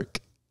Dark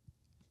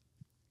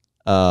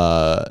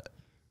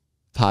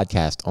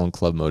podcast on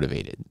Club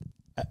Motivated?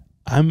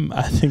 I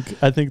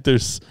think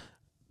there's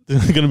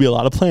going to be a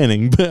lot of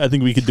planning, but I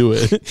think we could do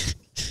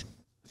it.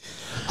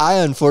 I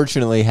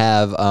unfortunately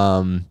have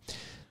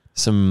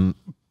some.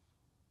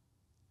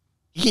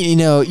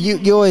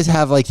 You always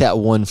have like that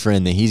one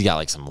friend that he's got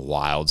like some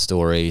wild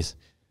stories.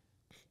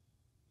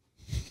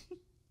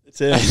 It's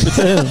him.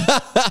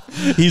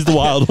 He's the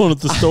wild one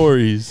with the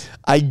stories.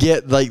 I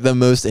get like the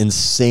most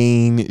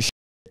insane shit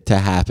to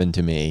happen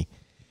to me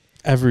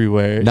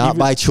everywhere, not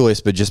by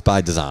choice, but just by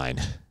design.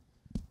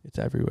 It's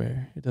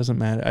everywhere. It doesn't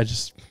matter. I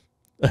think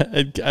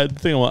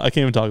I can't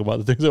even talk about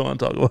the things I want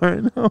to talk about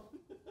right now.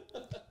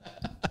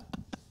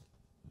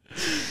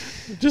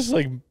 Just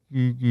like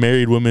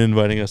married women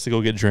inviting us to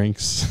go get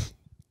drinks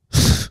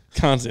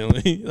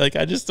constantly. Like,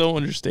 I just don't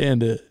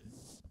understand it.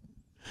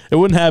 It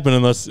wouldn't happen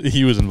unless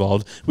he was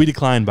involved. We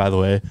declined, by the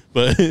way,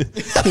 but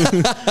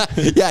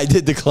yeah, I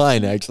did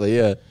decline actually.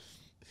 Yeah,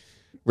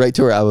 right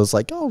to where I was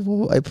like, oh,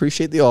 well, I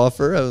appreciate the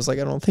offer. I was like,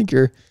 I don't think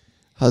your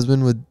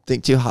husband would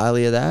think too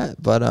highly of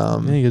that, but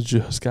he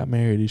just got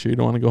married. You sure you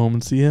don't want to go home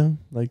and see him?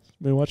 Like,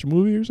 maybe watch a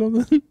movie or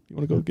something? You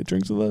want to go get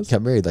drinks with us?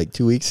 Got married like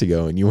 2 weeks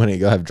ago, and you want to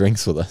go have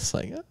drinks with us?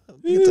 Like, I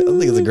don't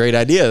think it's a great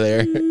idea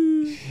there.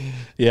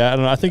 Yeah, I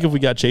don't know. I think if we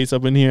got Chase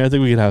up in here, I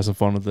think we could have some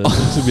fun with this.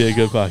 This would be a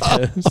good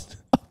podcast.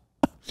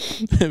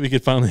 We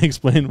could finally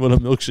explain what a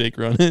milkshake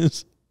run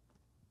is.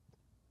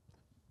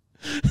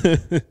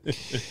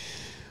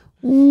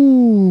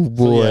 Ooh,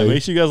 boy. So yeah,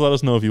 make sure you guys let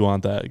us know if you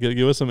want that.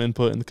 Give us some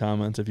input in the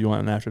comments if you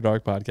want an After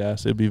Dark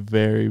podcast. It'd be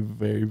very,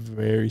 very,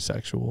 very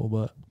sexual,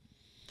 but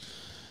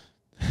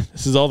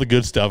this is all the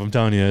good stuff. I'm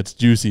telling you, it's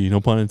juicy.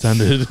 No pun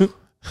intended.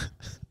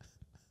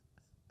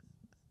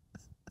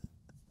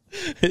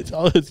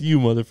 It's you,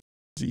 motherfucker.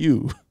 It's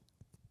you.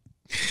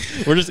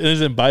 We're just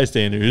innocent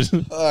bystanders.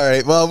 All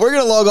right. Well, we're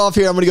going to log off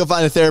here. I'm going to go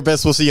find a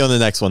therapist. We'll see you on the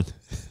next one.